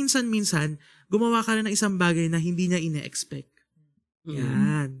paminsan-minsan, gumawa ka rin ng isang bagay na hindi niya ine-expect.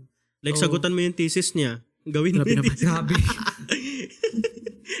 Yan. Like, sagutan mo yung thesis niya. Gawin mo Grabe yung naman. thesis. Grabe.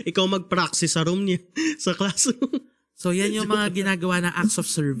 Ikaw mag-practice sa room niya, sa classroom. So, yan yung mga ginagawa na acts of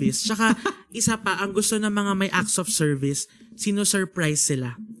service. Tsaka, isa pa, ang gusto ng mga may acts of service, sino-surprise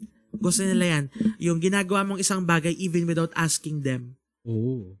sila. Gusto nila yan. Yung ginagawa mong isang bagay even without asking them.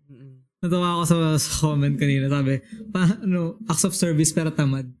 Oh. Natawa ako sa comment kanina. Sabi, acts of service pero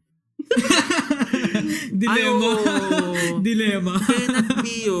tamad. Dilemma. Dilemma. Cannot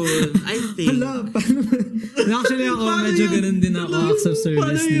be yun, I think. Hala, paano? Actually ako, medyo ganun din ako. Acts of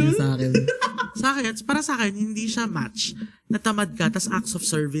service din sa akin. Para sa akin, hindi siya match. Natamad ka, tas acts of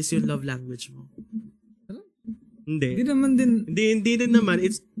service yung love language mo. Hindi Hindi. naman din. Hindi din naman.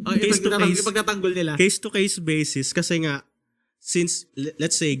 It's case to case. Pagtatanggol nila. Case to case basis. Kasi nga, since,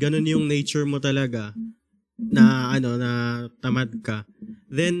 let's say, ganun yung nature mo talaga, na tamad ka,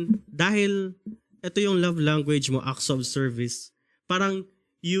 then, dahil, ito yung love language mo, acts of service, parang,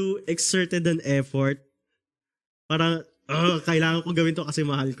 you exerted an effort, parang, kailangan ko gawin to kasi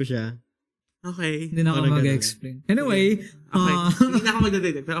mahal ko siya. Okay. Hindi na ako Parang mag-explain. Anyway, Okay. Hindi na ako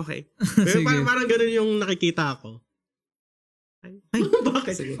magdadagdag, pero okay. Pero sige. parang ganun yung nakikita ko.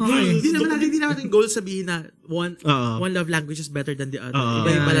 Bakit? Sige. Okay. Hindi naman goal sabihin na one Oo. love language is better than the other. Oo.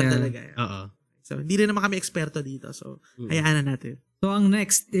 Iba-iba lang Yeah. talaga. Oo. So, hindi rin naman kami eksperto dito. So, hayaan na natin. So, ang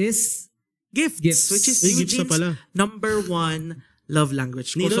next is Gifts. Gifts. Which is Ay, gifts na Eugene's pala. number one love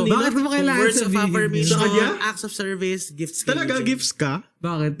language. Nino, So, Nino? bakit mo kailangan words of sabihin? affirmation, Sa kanya? acts of service, gifts. kay Talaga, Eugene. gifts ka?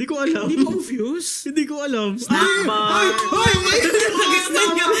 bakit? Hindi ko alam. Hindi mo confused? Hindi ko alam. Snack bar. Nagets na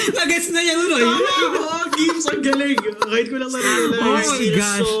niya! Nagets na niya, Uroy! Gifts, ang galing. Kahit ko lang Oh na-realize. my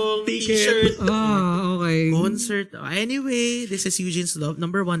gosh. Song, Ticket. t-shirt, Okay. concert. Anyway, this is Eugene's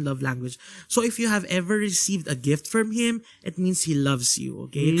number one love language. So if you have ever received a gift from him, it means he loves you,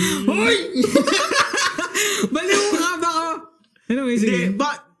 okay? Hoy! Baliw ka baka. Anyway, sige. Hindi,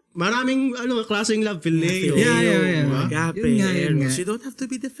 but maraming klaseng love Fileo. Yeah. Diba? Yun nga. You don't have to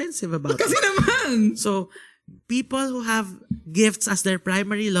be defensive about Kasi it. naman! So, people who have gifts as their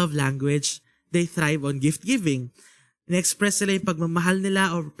primary love language, they thrive on gift giving. In-express nila yung pagmamahal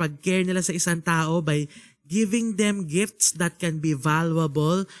nila or pag-care nila sa isang tao by giving them gifts that can be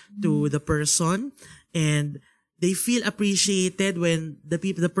valuable to the person, and they feel appreciated when the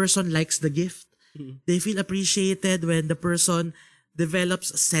person likes the gift. They feel appreciated when the person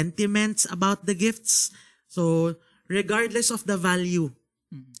develops sentiments about the gifts. So, regardless of the value,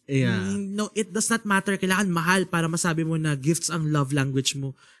 Yeah. no, it does not matter. Kailangan mahal para masabi mo na gifts ang love language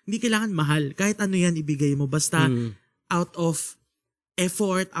mo. Hindi kailangan mahal. Kahit ano yan ibigay mo. Basta out of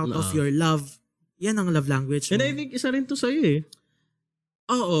effort, out of your love. Yan ang love language mo. And I think isa rin to sa'yo eh.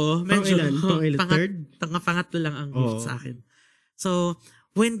 Oo. Medyo. Pangilan? Third? Pangatlo lang ang gift sa akin. So,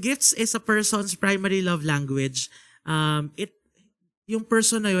 when gifts is a person's primary love language, yung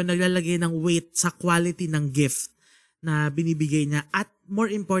person na yun naglalagay ng weight sa quality ng gift na binibigay niya at more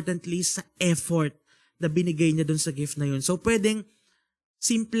importantly sa effort na binigay niya dun sa gift na yun. So pwedeng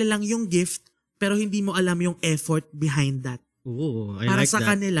simple lang yung gift pero hindi mo alam yung effort behind that. Oo, I Para like sa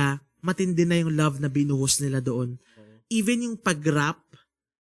that. kanila, matindi na yung love na binuhos nila doon. Even yung pag-wrap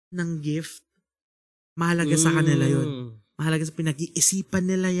ng gift, mahalaga sa kanila yun. Mahalaga sa pinag-iisipan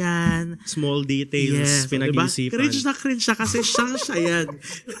nila yan. Small details, pinag-iisipan. Diba? Cringe siya kasi siyang siya yan.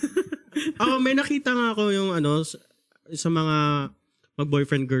 Ako, may nakita nga ako yung sa mga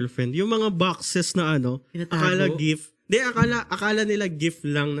mag-boyfriend, girlfriend, yung mga boxes na Tinatago? akala gift. Akala nila gift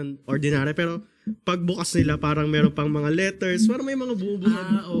lang ng ordinary, pero pagbukas nila parang meron pang mga letters, parang may mga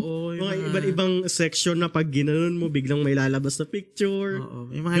bubuhan. Oo. Mga iba't-ibang section na pag ginanon mo, biglang may lalabas na picture.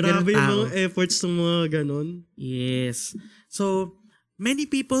 Oo. May mga Grabe ganun yung tao. mga efforts ng mga ganon. Yes. So, many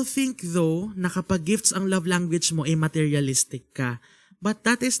people think though na kapag gifts ang love language mo ay materialistic ka. But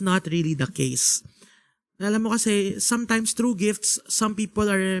that is not really the case. Alam mo kasi, sometimes through gifts, some people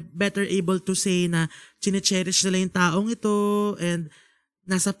are better able to say na chine-cherish nila yung taong ito and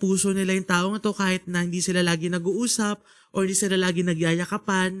nasa puso nila yung taong ito kahit na hindi sila lagi nag-uusap or hindi sila lagi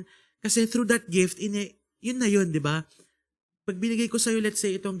nagyayakapan. Kasi through that gift, yun na yun, di ba? Pag binigay ko sa'yo, let's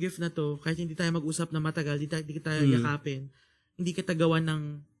say, itong gift na to, kahit hindi tayo mag-usap na matagal, hindi kita yakapin, hindi kita gawan ng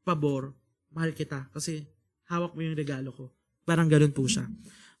pabor, mahal kita kasi hawak mo yung regalo ko. Parang ganun po siya.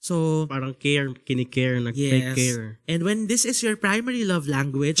 So, Parang kinikare, yes. nag-take-care. And when this is your primary love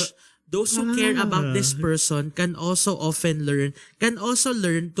language, those who care about this person can also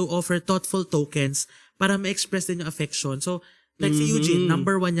learn to offer thoughtful tokens para ma-express din yung affection. So, like si Eugene,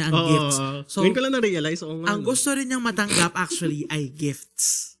 number 1 niya ang gifts. So, ngayon ko lang na-realize. ang gusto rin niyang matanggap actually ay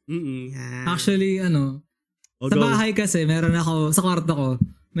gifts. Mm-mm. Yan. Actually, sa bahay kasi, meron ako, sa kwarto ko,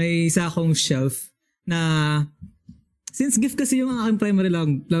 may isa akong shelf na, since gift kasi yung aking primary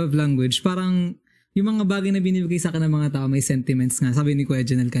love language, parang yung mga bagay na binibigay sa akin ng mga tao, may sentiments nga, sabi ni Kuya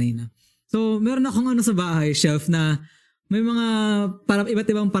Janel kanina. So, meron akong sa bahay, shelf na may mga iba't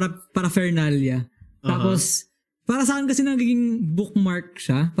ibang paraphernalia. Tapos, para sa akin kasi nagiging bookmark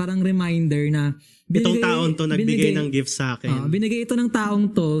siya, parang reminder na itong taon to nagbigay ng gift sa akin. Binigay ito ng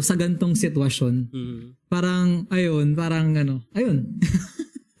taong to sa gantong sitwasyon. Parang, ayun. Meron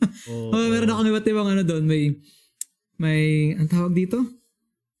akong iba't ibang doon, may, ang tawag dito?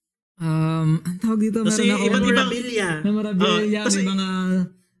 Kasi meron ako memorabilia. Memorabilia, may mga,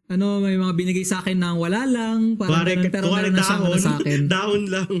 may mga binigay sa akin ng wala lang, parang ganun, pero meron na siyang sa akin. Dahon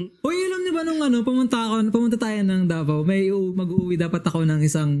lang. Uy, alam niyo ba nung pumunta tayo ng Davao, mag-uwi dapat ako ng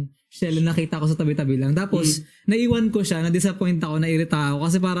isang shell na nakita ko sa tabi-tabi lang. Tapos, naiwan ko siya, na-disappoint ako, nairita ako,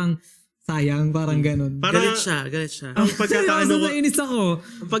 kasi parang, sayang, parang ganun. Galit siya. Ang pagkakaano ko, nainis ako.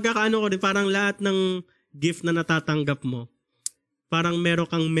 Ang pagkakaano ko din, parang lahat ng gift na natatanggap mo, parang meron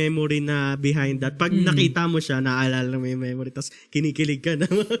kang memory na behind that. Pag nakita mo siya, naalala mo yung memory, tapos kinikilig ka na.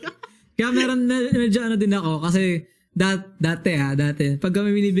 Kaya medyo din ako, kasi dati, pag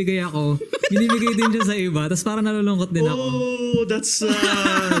kami binibigay din siya sa iba, tapos parang nalulungkot din ako. Oh, that's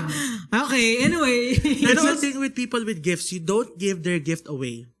sad. Okay, anyway. That's the thing with people with gifts. You don't give their gift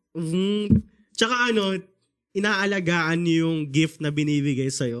away. Tsaka inaalagaan yung gift na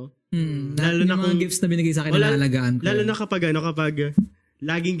binibigay sa'yo. Lalo na mga gifts na binigay sa akin na naalagaan ko. Lalo na kapag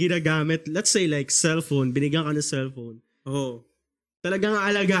laging ginagamit, let's say like cellphone, binigyan ka ng cellphone. Talagang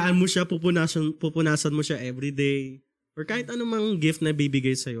alagaan mo siya, pupunasan mo siya everyday. Or kahit anumang gift na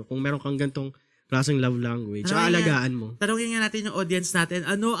bibigay sa'yo. Kung meron kang gantong klaseng love language, alagaan mo. Tanungin nga natin yung audience natin,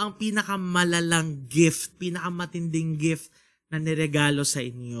 ano ang pinakamalalang gift, pinakamatinding gift na niregalo sa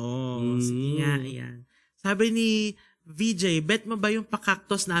inyo? Sige nga, yan. Sabi ni VJ, bet mo ba yung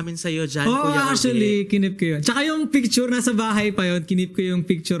pakaktos namin sa'yo dyan, Kuya actually, kinip ko yun. Tsaka yung picture, nasa bahay pa yun, kinip ko yung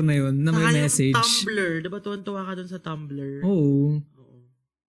picture na yun, na may message. Yung Tumblr, diba tuwan-tuwa ka dun sa Tumblr? Oo,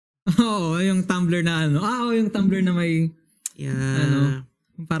 yung Tumblr na yung Tumblr na may,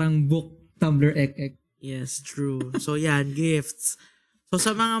 parang book, Tumblr ek. Yes, true. So yan, gifts. So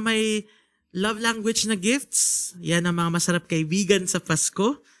sa mga may love language na gifts, yan ang mga masarap kaibigan sa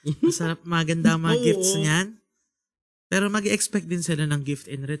Pasko. Masarap, maganda ang mga gifts niyan. Pero mag-expect din sila ng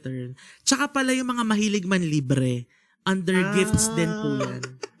gift in return. Tsaka pala yung mga mahilig man libre, under gifts din po yan.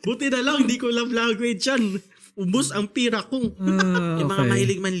 Buti na lang, hindi ko love language yan. Ubus ang pira ko. Yung mga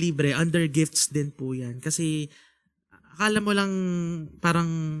mahilig man libre, under gifts din po yan. Kasi akala mo lang parang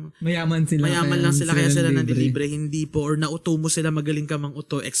mayaman lang sila kaya sila nanlilibre. Hindi po, or nauto mo sila, magaling ka mang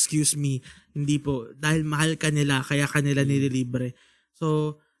uto, excuse me. Hindi po, dahil mahal ka nila, kaya ka nila nililibre.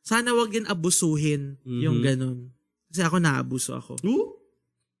 So, sana wag din abusuhin yung ganun. Kasi ako naabuso ako.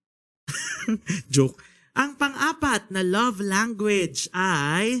 Joke. Ang pang-apat na love language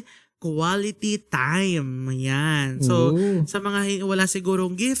ay quality time. Yan. So, sa mga wala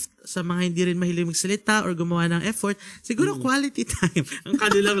sigurong gift, sa mga hindi rin mahilig magsalita or gumawa ng effort, siguro quality time ang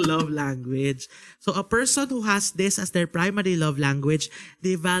kanilang love language. So, a person who has this as their primary love language,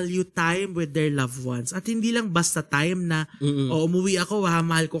 they value time with their loved ones. At hindi lang basta time na, umuwi ako,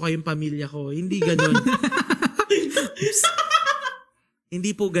 mahal ko kayong pamilya ko. Hindi ganun.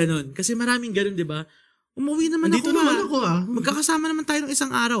 Hindi po ganun. Kasi maraming ganun, di ba? Umuwi naman ako. Magkakasama naman tayo ng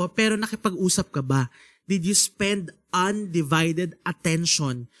isang araw, pero nakipag-usap ka ba? Did you spend undivided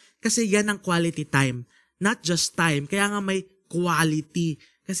attention. Kasi yan ang quality time. Not just time. Kaya nga may quality.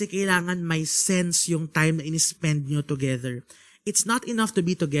 Kasi kailangan may sense yung time na in-spend nyo together. It's not enough to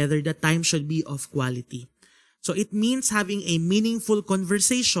be together. The time should be of quality. So it means having a meaningful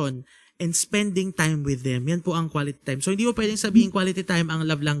conversation and spending time with them. Yan po ang quality time. So hindi mo pwedeng sabihin quality time ang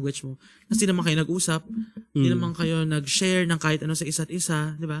love language mo. Kasi naman kayo nag-usap. Hindi naman kayo nag-share ng kahit ano sa isa't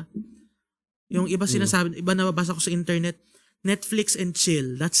isa. Di ba? Yung iba sinasabi, iba nababasa ko sa internet, Netflix and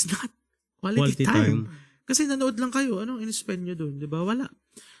chill. That's not quality time. Kasi nanood lang kayo. Anong in-spend nyo dun? Di ba? Wala.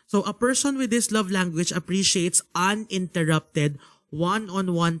 So a person with this love language appreciates uninterrupted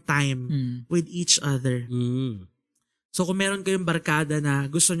one-on-one time with each other. So kung meron kayong barkada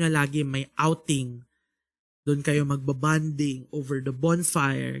na gusto niya lagi may outing, doon kayo magbabanding over the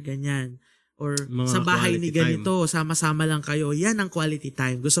bonfire, ganyan. Or Mga sa bahay ni quality ganito, sama-sama lang kayo. Yan ang quality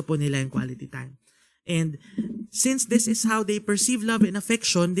time. Gusto po nila yung quality time. And since this is how they perceive love and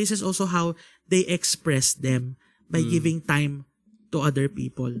affection, this is also how they express them by giving time to other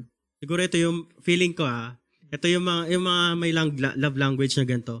people. Siguro ito yung feeling ko ito yung mga may love language na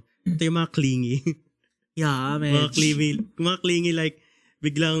ganito. Ito yung mga clingy. Yeah, mga clingy like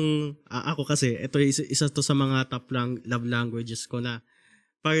biglang ako kasi ito isa to sa mga top love languages ko na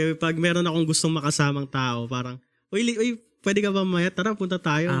pag meron akong gustong makasamang tao, parang uy, pwede ka ba mamaya? Tara, punta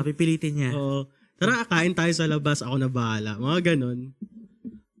tayo. Pipilitin niya. Oo. Tara, kain tayo sa labas, ako na bahala. Mga ganun.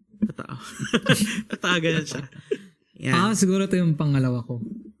 Totoo. Totoo, ganun siya. Yeah. Siguro ito yung pangalawa ko.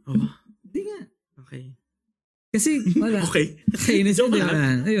 Oh. Hindi nga. Okay. Kasi, wala. Okay. Kainis ko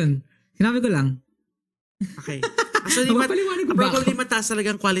lang. Ayun. Sinabi ko lang. Okay. Actually, probably mataas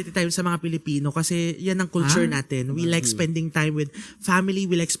talagang quality time sa mga Pilipino kasi yan ang culture natin. We like spending time with family,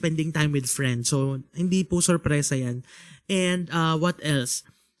 we like spending time with friends. So, hindi po sorpresa yan. And what else?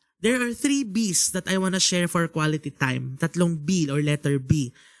 There are 3 B's that I wanna share for quality time. 3 B or letter B.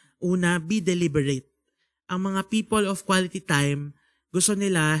 Una, be deliberate. Ang mga people of quality time, gusto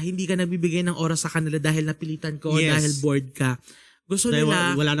nila, hindi ka nagbibigay ng oras sa kanila dahil napilitan ko o dahil bored ka. Gusto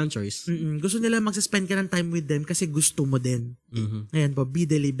nila, wala nang choice. Gusto nila mag-spend ka ng time with them kasi gusto mo din. Ayan po, be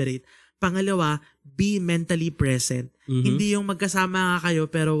deliberate. Pangalawa, be mentally present. Hindi yung magkasama nga kayo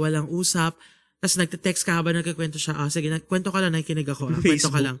pero walang usap, tapos nagte-text ka habang nagkikwento siya, sige, kwento ka lang, nakikinig ako.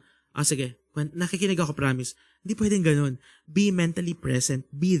 Kwento ka lang. Sige, nakikinig ako, promise. Hindi pwedeng ganun. Be mentally present.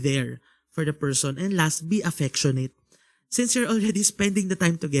 Be there for the person. And last, be affectionate. Since you're already spending the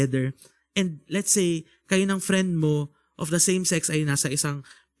time together, and let's say, kayo ng friend mo of the same sex ay nasa isang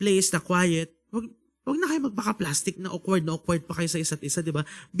place na quiet, wag na kayo magpaka-plastic na awkward pa kayo sa isa't isa, di ba?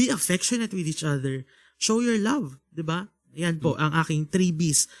 Be affectionate with each other. Show your love, di ba? Yan po, ang aking 3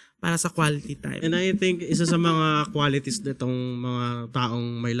 B's para sa quality time. And I think isa sa mga qualities nitong mga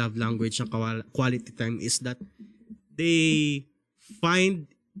taong may love language ng quality time is that they find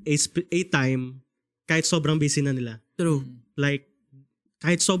a time kahit sobrang busy na nila. True. Like,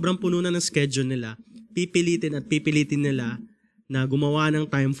 kahit sobrang puno na ng schedule nila, pipilitin nila na gumawa ng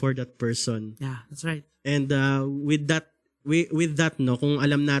time for that person. Yeah, that's right. And with that, no, kung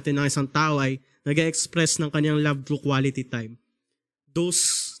alam natin na isang tao ay nag-express ng kanyang love through quality time,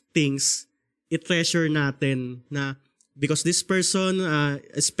 those things, i-treasure natin na because this person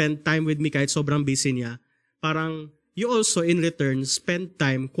spend time with me kahit sobrang busy niya, parang you also in return spend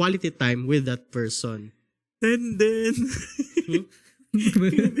quality time with that person. Then.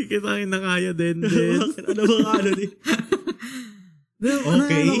 Hindi kita nakaya din. Ano ba ano din?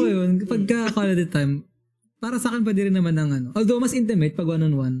 Okay. Ano ko yun, pagka quality time, para sa akin pwede rin naman ng although mas intimate pag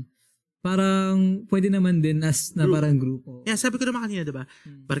one-on-one, parang pwede naman din as na parang grupo. Yeah, sabi ko naman kanina, diba?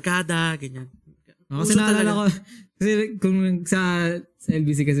 Barkada, ganyan. Kasi naalala ko, kasi kung sa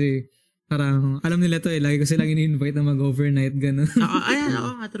LBC kasi, parang alam nila to lagi ko silang ini-invite na mag-overnight, gano'n. Ayan,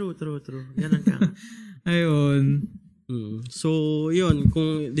 nga, true. Ganun ka. Ayun. So, yun,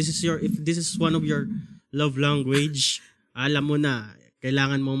 if this is one of your love language, alam mo na,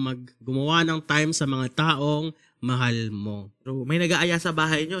 kailangan mong gumawa ng time sa mga taong mahal mo. True. May nag-aaya sa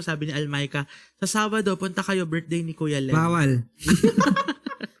bahay nyo, sabi ni Almayka, sa Sabado, punta kayo, birthday ni Kuya Len. Bawal.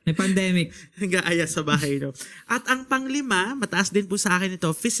 May pandemic. Nag-aaya sa bahay nyo. At ang panglima, mataas din po sa akin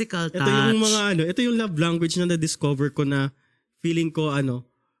ito, physical touch. Ito yung love language na na-discover ko na feeling ko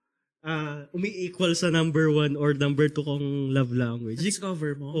umi-equal sa number 1 or number 2 kong love language.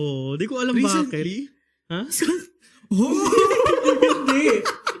 Discover mo? Di ko alam recently? Bakit. Ha? Hindi.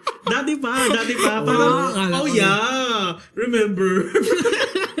 Dati pa. Parang, yeah. Remember?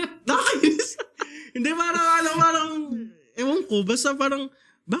 Nakakainis. Hindi, parang, ewan ko, basta parang,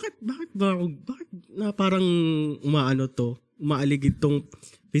 bakit na parang umaalig itong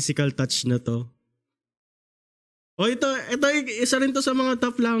physical touch na to? ito, isa rin to sa mga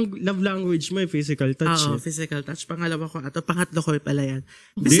top love language mo, physical touch. Oo, physical touch. Pangalawa ko. At pangatlo ko pala yan.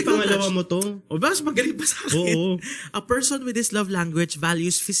 Hindi, pangalawa mo to. O, mas magaling pa sa akin. Oo. A person with this love language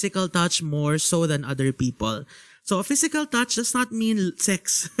values physical touch more so than other people. So, physical touch does not mean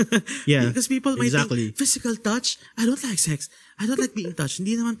sex. Yeah, Because people might exactly. think, physical touch? I don't like sex. I don't like being touched.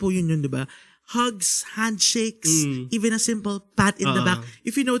 Hindi naman po yun, di ba? Hugs, handshakes, even a simple pat in the back.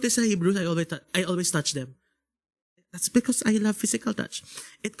 If you notice sa Hebrews, I always touch them. That's because I love physical touch.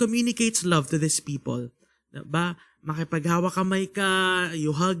 It communicates love to these people. Diba? Makipaghawak kamay ka,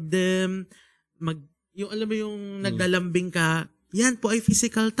 you hug them, yung alam mo yung naglalambing ka, yan po ay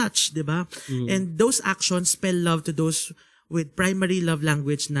physical touch, diba? And those actions spell love to those with primary love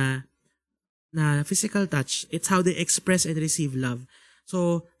language na physical touch. It's how they express and receive love.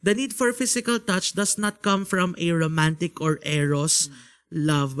 So, the need for physical touch does not come from a romantic or eros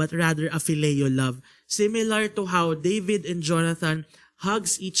love, but rather a phileo love. Similar to how David and Jonathan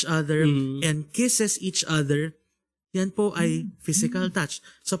hugs each other and kisses each other, yan po ay physical touch.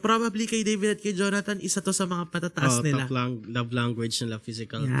 So probably kay David at kay Jonathan, isa to sa mga patataas nila. Love language nila,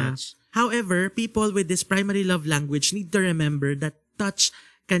 physical touch. However, people with this primary love language need to remember that touch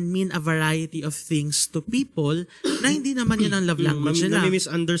can mean a variety of things to people na hindi naman yun ang love language nila.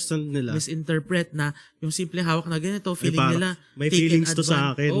 Nami-misunderstand nila. Misinterpret na yung simple hawak na ganito, feeling nila may feelings to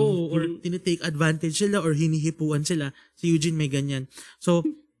sa akin. or tinitake advantage sila or hinihipuan sila. Si Eugene may ganyan. So,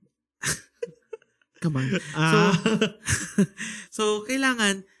 come on. So,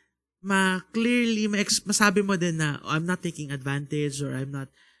 kailangan clearly masabi mo din na I'm not taking advantage or I'm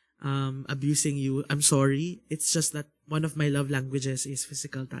not abusing you. I'm sorry. It's just that one of my love languages is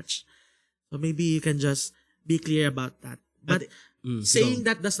physical touch. So maybe you can just be clear about that. But saying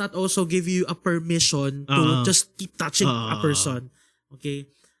that does not also give you a permission to just keep touching a person.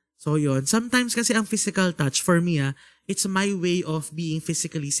 Okay? So yun. Sometimes kasi ang physical touch, for me, it's my way of being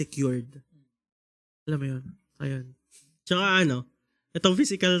physically secured. Alam mo yun? Ayun. Tsaka itong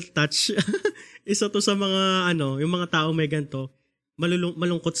physical touch, isa to sa mga, yung mga tao may ganito,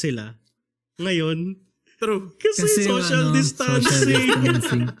 malungkot sila. Ngayon, true. Kasi social distancing.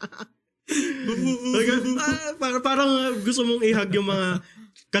 Parang gusto mong ihag yung mga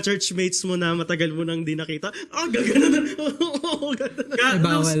ka-churchmates mo na matagal mo nang di nakita. Gagano na.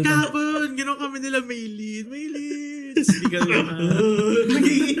 Bawal ba? Kapon, gano'n kami nila Maylin. Hindi ka naman.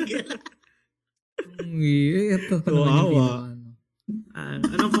 Ito pa naman yung pinaka.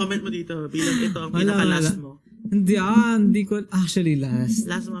 Anong comment mo dito? Bilang ito ang pinaka-last mo. Hindi ko actually last.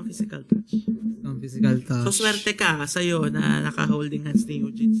 Last mo ang physical touch. Physical touch. So, swerte ka sa'yo na naka-holding hands ni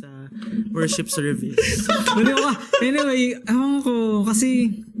Eugene sa worship service. Anyway, ewan ko,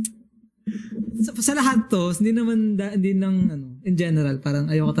 kasi sa lahat to, hindi in general, parang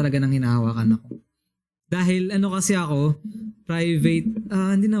ayoko talaga nang hinahawakan ako. Dahil kasi ako, private,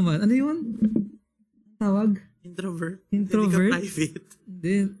 hindi naman, ano yun? Tawag? Introvert? Hindi ka private?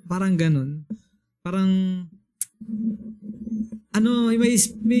 Hindi, parang ganun. Parang, may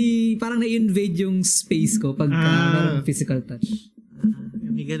parang na-invade yung space ko pag physical touch.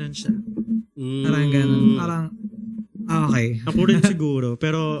 May ganun siya. Parang ganun. Parang, okay. Ako rin siguro.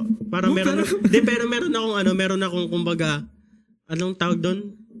 Pero, parang meron akong kumbaga, anong tawag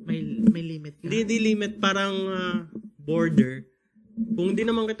doon? May limit ka? Hindi limit, parang border. Kung hindi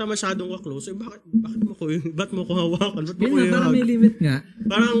naman kita masyadong ka-close, ba't mo ko hawakan? Parang may limit nga.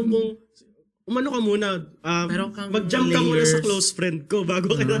 Parang kung umano ka muna, mag-jump ka muna sa close friend ko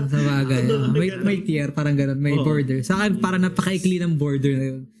bago ka na. Sa bagay. May tier, parang ganun. May border. Sa akin, parang napakaikli ng border na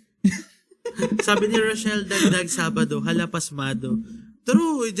yun. Sabi ni Rochelle, dagdag Sabado, hala pasmado.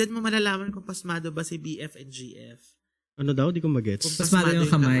 True, dyan mo malalaman kung pasmado ba si BF and GF. Ano daw? Di ko magets. Pasmado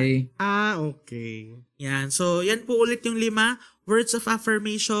yung kamay. Okay. Yan. So, yan po ulit yung 5. Words of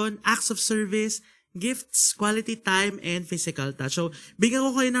affirmation, acts of service, gifts, quality time, and physical touch. So, bigyan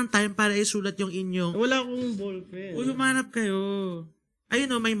ko kayo ng time para isulat yung inyong... Wala akong ballpen. Humanap kayo. Ayun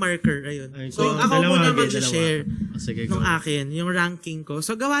may marker. Ayun. So, Dalawa, ako muna mag-share ng akin, yung ranking ko.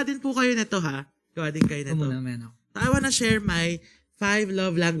 So, gawa din po kayo nito, ha? Gawa din kayo nito. So, I wanna share my 5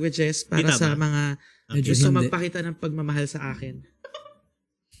 love languages para sa mga gusto magpakita ng pagmamahal sa akin.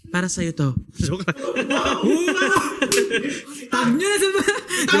 Para sa'yo to. Tag nyo na sa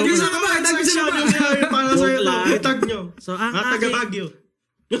para sa'yo to. Tag nyo. So, ang taga-Baguio.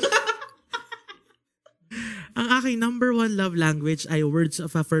 Ang aking number 1 love language ay words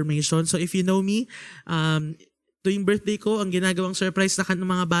of affirmation. So, if you know me, tuwing birthday ko, ang ginagawang surprise sa ng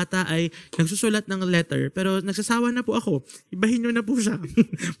mga bata ay nagsusulat ng letter. Pero nagsasawa na po ako. Ibahin nyo na po siya.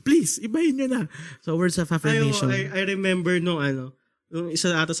 Please, ibahin nyo na. So, words of affirmation. I remember nung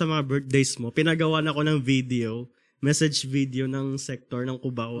isa ata sa mga birthdays mo, pinagawa na ako ng video message video ng sector ng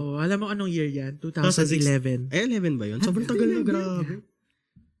Cubao. Oh, alam mo anong year yan? 2011. 11 ba yun? Sobrang tagal na, grabe.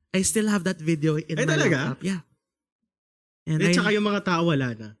 I still have that video in my talaga? laptop. Yeah. And Tsaka yung mga tao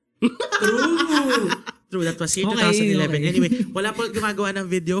wala na. True, that was year 2011. Anyway, wala po gumagawa ng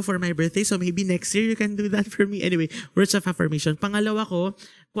video for my birthday, so maybe next year you can do that for me. Anyway, words of affirmation. Pangalawa ko,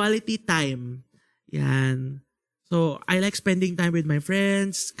 quality time. Yan. So, I like spending time with my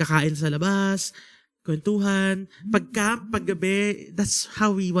friends, kakain sa labas, kwentuhan. Pag-camp, paggabi, that's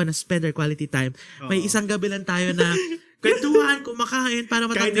how we wanna spend our quality time. May isang gabi lang tayo na kwentuhan, kumakain para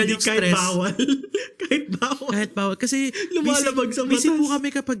matanggal yung stress. Kahit bawal. Kasi lumalabag sa busy batas. po kami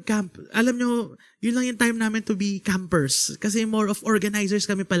kapag camp. Alam nyo, yun lang yung time namin to be campers. Kasi more of organizers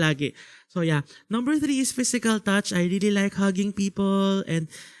kami palagi. So yeah. Number 3 is physical touch. I really like hugging people and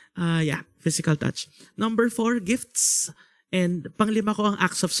physical touch. Number 4, gifts. And panglima ko ang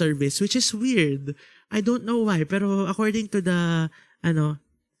acts of service, which is weird. I don't know why, pero according to the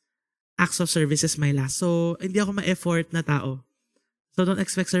acts of service is my last. So, hindi ako ma-effort na tao. So, don't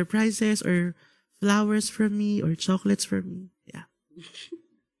expect surprises or flowers from me or chocolates from me. Yeah.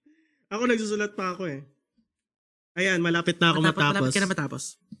 Ako nagsusulat pa ako eh. Ayan, malapit na ako matapos. Malapit ka na matapos.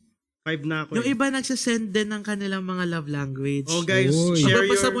 5 na ako. Yung iba nagsasend din ng kanilang mga love language. Oh guys, share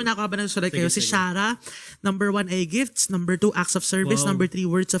Magbabasa your... muna ako habang nagsusulat kayo. Si Shara, number 1 ay gifts, number 2 acts of service, number 3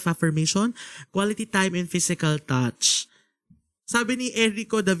 words of affirmation, quality time and physical touch. Sabi ni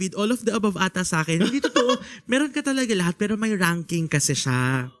Erico David, all of the above ata sa akin. Hindi totoo. Meron ka talaga lahat pero may ranking kasi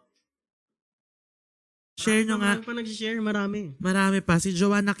siya. Share nyo nga. Marami pa nag-share, marami. Marami pa. Si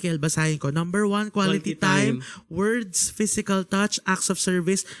Joanna Kiel, basahin ko. Number 1, quality time. Words, physical touch, acts of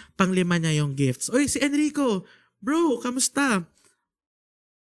service. Panglima niya yung gifts. Oy, si Enrico. Bro, kamusta?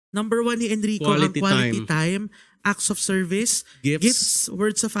 Number 1 ni Enrico, ang quality time. Acts of service, gifts,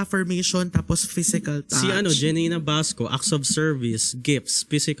 words of affirmation, tapos physical touch. Si Janina Basco, acts of service, gifts,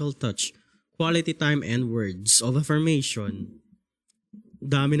 physical touch, quality time, and words of affirmation.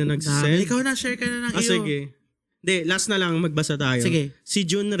 Dami na nagsisend. Ikaw na, share ka na ng iyo. Sige. Hindi, last na lang magbasa tayo. Sige. Si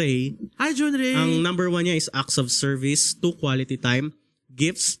Jun Ray. Hi, Jun Ray. Ang number 1 niya is acts of service, 2 quality time,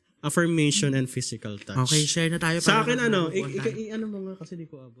 gifts, affirmation, and physical touch. Okay, share na tayo. Sa akin ano mo nga kasi di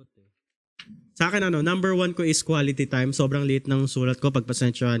ko abot eh. Sa akin number 1 ko is quality time. Sobrang liit ng sulat ko,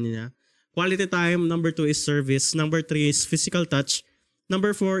 pagpasensyahan niya. Quality time, number 2 is service, number 3 is physical touch,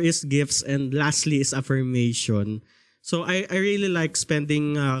 number 4 is gifts, and lastly is affirmation. So I really like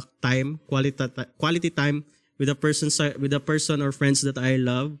spending time, quality time with a person or friends that I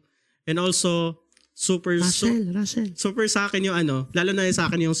love. And also super sa akin yung lalo na sa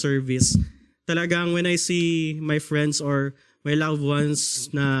akin yung service. Talagang when I see my friends or my loved ones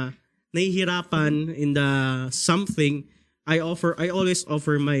na nahihirapan in the something, I always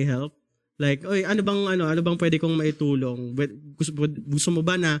offer my help. Like, oy, ano bang pwede kong maitulong? Gusto mo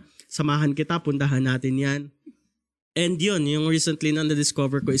ba na samahan kita, puntahan natin 'yan? And yun, yung recently na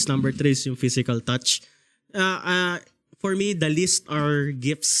discover ko is number 3 is yung physical touch. For me, the list are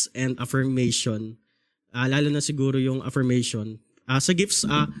gifts and affirmation. Lalo na siguro yung affirmation. Sa gifts,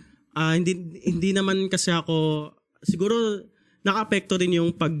 hindi naman kasi ako, siguro naka-apekto rin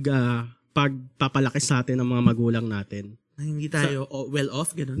yung pagpapalaki sa atin ng mga magulang natin. Hindi tayo well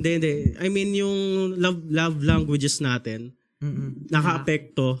off, gano'n? Hindi. I mean, yung love languages natin,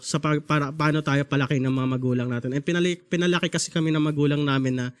 naka-apekto sa paano tayo palaki ng mga magulang natin. And pinalaki kasi kami ng magulang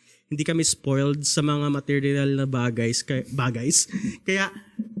namin na hindi kami spoiled sa mga material na bagais. Kaya,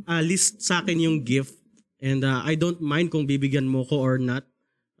 list sa akin yung gift. And I don't mind kung bibigyan mo ko or not.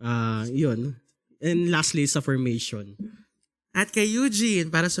 Yun. And lastly is affirmation. At kay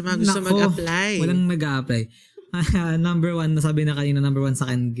Eugene, para sa mga gusto mag-apply. Walang nag-a-apply. Number 1, nasabi na kanina, number 1 sa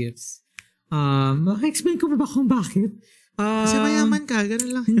akin, gifts. Explain ko ba kung bakit? Kasi mayaman ka,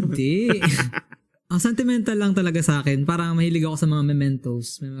 ganun lang. Hindi. Ang sentimental lang talaga sa akin. Parang mahilig ako sa mga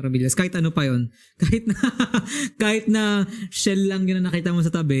mementos, memorabilia. Kahit ano pa yon. Kahit na shell lang yun na nakita mo sa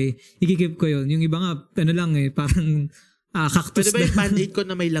tabi, ikikip ko yun. Yung iba nga, parang cactus. Pwede ba yung band-aid ko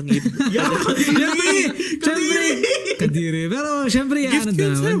na may langib? Siyempre! Kadiri. Pero siyempre,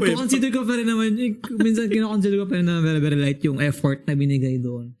 consider ko pa rin naman, minsan kinoconsider ko pa rin naman very, very light yung effort na binigay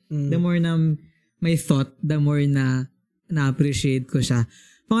doon. The more na may thought, the more na na-appreciate ko siya.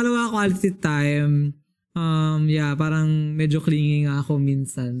 Pangalawa, quality time. Parang medyo clingy nga ako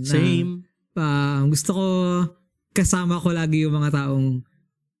minsan. Same. Gusto ko, kasama ko lagi yung mga taong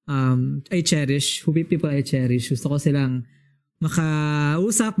I cherish, people I cherish. Gusto ko silang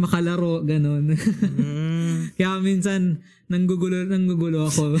makausap, makalaro, ganun. Kaya minsan, nanggugulo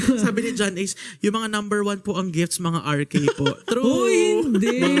ako. Sabi ni John Ace, yung mga number 1 po ang gifts, mga RK po. True! Oh,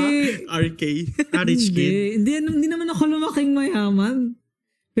 hindi! Mga RK. Rich kid. Hindi naman ako lumaking mayaman.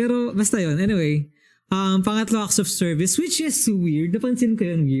 Pero, basta yun. Anyway, pangatlo, acts of service, which is weird. Napansin ko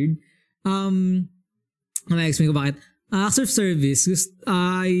yun, weird. Na-explain ko bakit. Acts of service,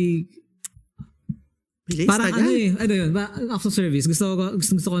 Bilis, parang tagal. ano yun, acts of service. Gusto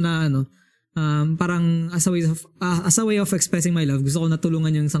ko na parang as a way of expressing my love, gusto ko na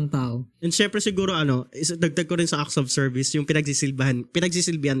tulungan yung isang tao. And syempre siguro dagdag ko rin sa acts of service, yung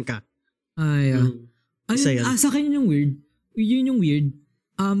pinagsisilbihan ka. Isa yun. Sa akin yun yung weird. Yun yung weird.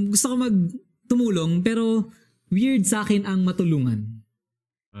 Gusto ko tumulong, pero weird sa akin ang matulungan.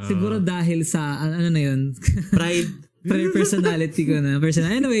 Siguro dahil sa, ano na yun? Pride. Personality ko na.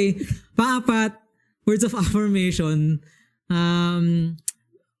 Anyway, pang-apat, words of affirmation.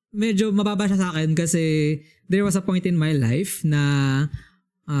 Medyo mababa siya sa akin kasi there was a point in my life na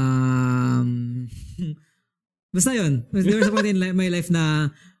basta yun. There was a point in my life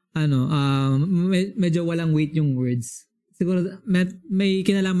na medyo walang weight yung words. Siguro may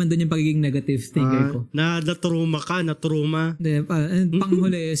kinalaman doon yung pagiging negative thinker ko. Natruma.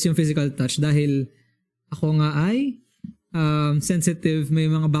 Panghuli is yung physical touch dahil ako nga ay sensitive, may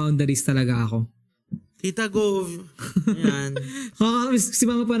mga boundaries talaga ako. Tita Gov. Yan. Si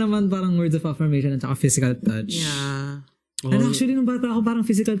mama pa naman parang words of affirmation at saka physical touch. Yeah. And actually, nung bata ako, parang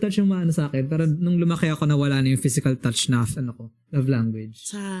physical touch yung maano sa akin. Pero nung lumaki ako, nawala na yung physical touch na love language.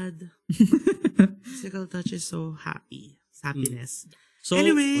 Sad. Physical touch is so happiness. So,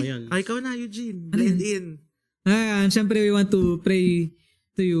 anyway, ikaw na, Eugene. Blend in. Ayan, syempre we want to pray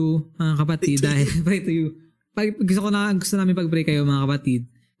to you, mga kapatid. Dahil, pray to you. Gusto namin pag-pray kayo, mga kapatid,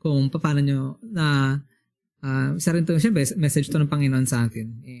 kung paano nyo na isa rin to, syempre, message to ng Panginoon sa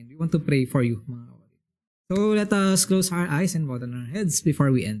atin. And we want to pray for you, mga kapatid. So, let us close our eyes and bow down our heads before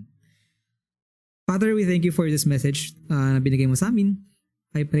we end. Father, we thank you for this message na binigay mo sa amin.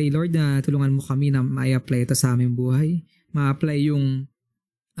 I pray, Lord, na tulungan mo kami na ma-apply ito sa aming buhay. Ma-apply yung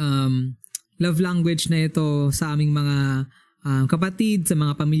love language na ito sa aming mga kapatid, sa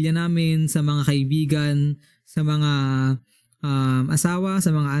mga pamilya namin, sa mga kaibigan, sa mga asawa,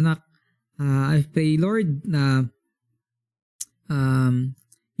 sa mga anak. I pray, Lord, na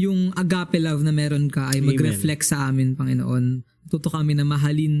yung agape love na meron ka ay mag-reflect sa amin, Panginoon. Tuto kami na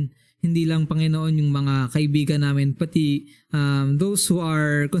mahalin hindi lang, Panginoon, yung mga kaibigan namin, pati those who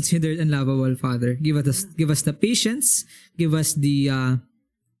are considered unlovable, Father. Give us the patience, give us the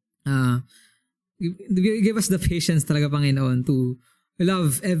patience talaga, Panginoon, to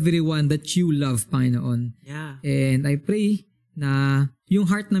love everyone that you love, Panginoon. Yeah. And I pray na yung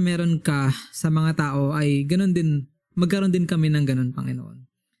heart na meron ka sa mga tao ay ganun din, magkaroon din kami ng ganun, Panginoon.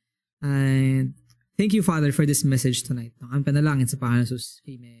 And thank you, Father, for this message tonight. Ang panalangin sa Panginoon Jesus.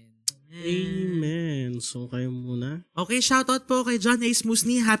 Amen. Amen. So, kayo muna. Okay, shoutout po kay John Ace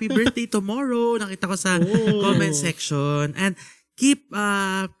Musni. Happy birthday tomorrow. Nakita ko sa comment section. And keep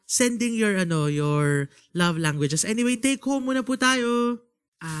sending your love languages. Anyway, take home muna po tayo.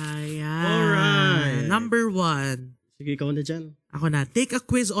 Ayan. Alright. Number 1. Sige, ikaw na dyan. Ako na. Take a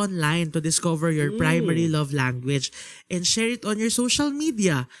quiz online to discover your primary love language and share it on your social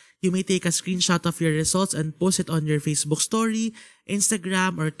media. You may take a screenshot of your results and post it on your Facebook story,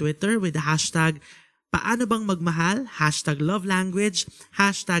 Instagram, or Twitter with the hashtag Paano Bang Magmahal, hashtag Love Language,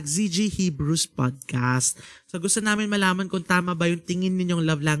 hashtag ZG Hebrews Podcast. So gusto namin malaman kung tama ba yung tingin ninyong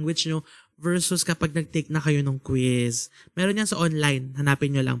love language nyo versus kapag nag-take na kayo ng quiz. Meron yan sa online.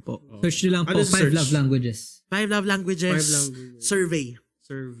 Hanapin nyo lang po. Search nyo lang po, 5 love languages. 5 love languages. Survey.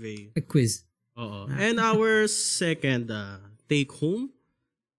 A quiz. Oo. And our second take home.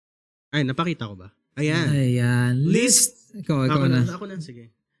 Ay, napakita ko ba? Ayan. List. Ikaw na. Ako na,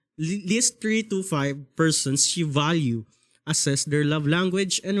 sige. List 3 to 5 persons you value. Assess their love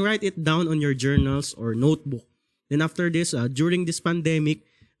language and write it down on your journals or notebook. Then after this, during this pandemic,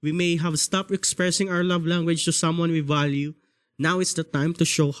 we may have stopped expressing our love language to someone we value. Now is the time to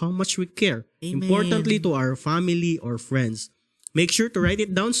show how much we care. Amen. Importantly, to our family or friends. Make sure to write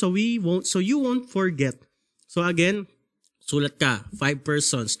it down so you won't forget. So again, sulat ka, 5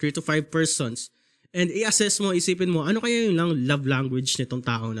 persons, 3 to 5 persons. And i-assess mo, isipin mo, ano kaya yung love language nitong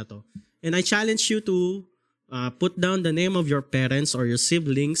tao na to? And I challenge you to put down the name of your parents or your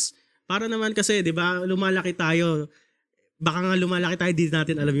siblings. Para naman kasi, di ba, lumalaki tayo. Baka nga lumalaki tayo, di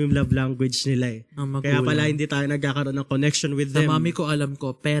natin alam yung love language nila eh. Kaya pala hindi tayo nagkakaroon ng connection with them. Sa mami ko, alam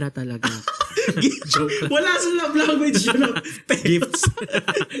ko, pera talaga. Joke lang. Wala sa love language yun. Gifts.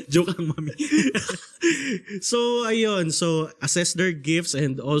 Joke lang, mami. So, ayun. So, assess their gifts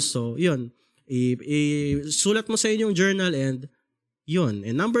and also, yun, sulat mo sa inyong journal and yun.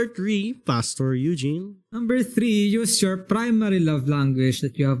 And number 3, Pastor Eugene. Number 3, use your primary love language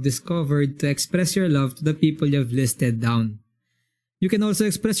that you have discovered to express your love to the people you have listed down. You can also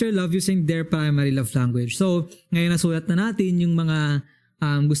express your love using their primary love language. So, ngayon nasulat na natin yung mga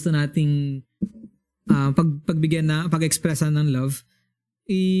gusto nating pag-expressan ng love.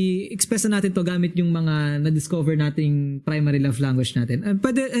 I-express na natin to gamit yung mga na-discover nating primary love language natin. And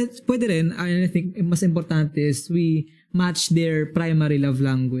pwede rin, I think mas importante is we match their primary love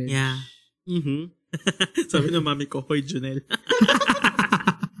language. Yeah. Mm-hmm. Sabi ng mami ko, hoy, Junel.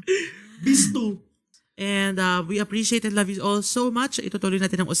 Bisto. And we appreciate and love you all so much. Itutuloy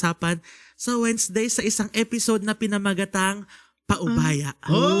natin ang usapan sa Wednesday sa isang episode na pinamagatang Paubaya.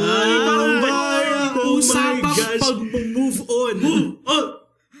 Ay, Paubaya! Oh Usapang my gosh. pag-move on.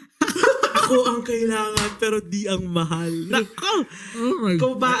 Ako ang kailangan pero di ang mahal. Nako! Oh my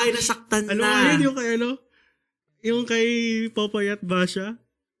Ikaw ba ay nasaktan Ano na? nga yun yung kay ano? Yung kay Popoy at Basha?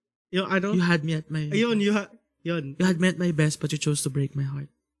 Yung ano? You had me at my... Ayun, You had me at my best but you chose to break my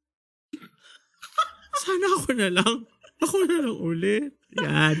heart. Sana ako na lang. Ako na lang ulit.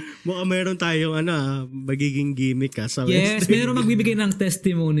 Yan. Mukhang meron tayong magiging gimmick sa Yes, Wednesday. meron magbibigay ng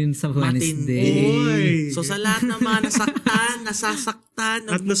testimony sa Wednesday. Oy. So sa lahat ng mga nasaktan, nasasaktan,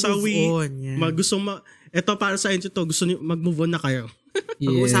 At nasawi, nag-move on. Yan. Ito para sa inyo to, gusto niyo mag-move on na kayo.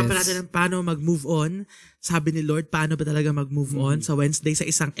 Pag-uusapan natin ng paano mag-move on. Sabi ni Lord, paano ba talaga mag-move on sa Wednesday sa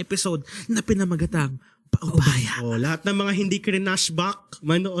isang episode na pinamagatang Paubaya. Lahat ng mga hindi crinashback,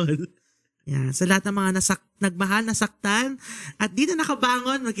 manood. Yan. Sa lahat ng mga nagmahal, nasaktan, at di na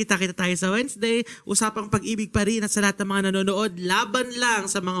nakabangon, magkita-kita tayo sa Wednesday. Usapang pag-ibig pa rin. At sa lahat ng mga nanonood, laban lang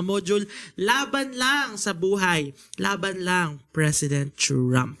sa mga module, laban lang sa buhay, laban lang President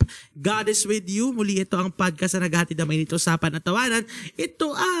Trump. God is with you. Muli ito ang podcast na naghatid ng mainit usapan at tawanan.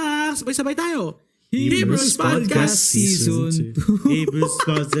 Ito ang sabay-sabay tayo. Hebrews Podcast Season 2. Hebrews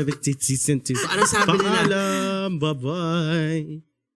Podcast Season 2. Ano sabi nila? Paalam, bye-bye.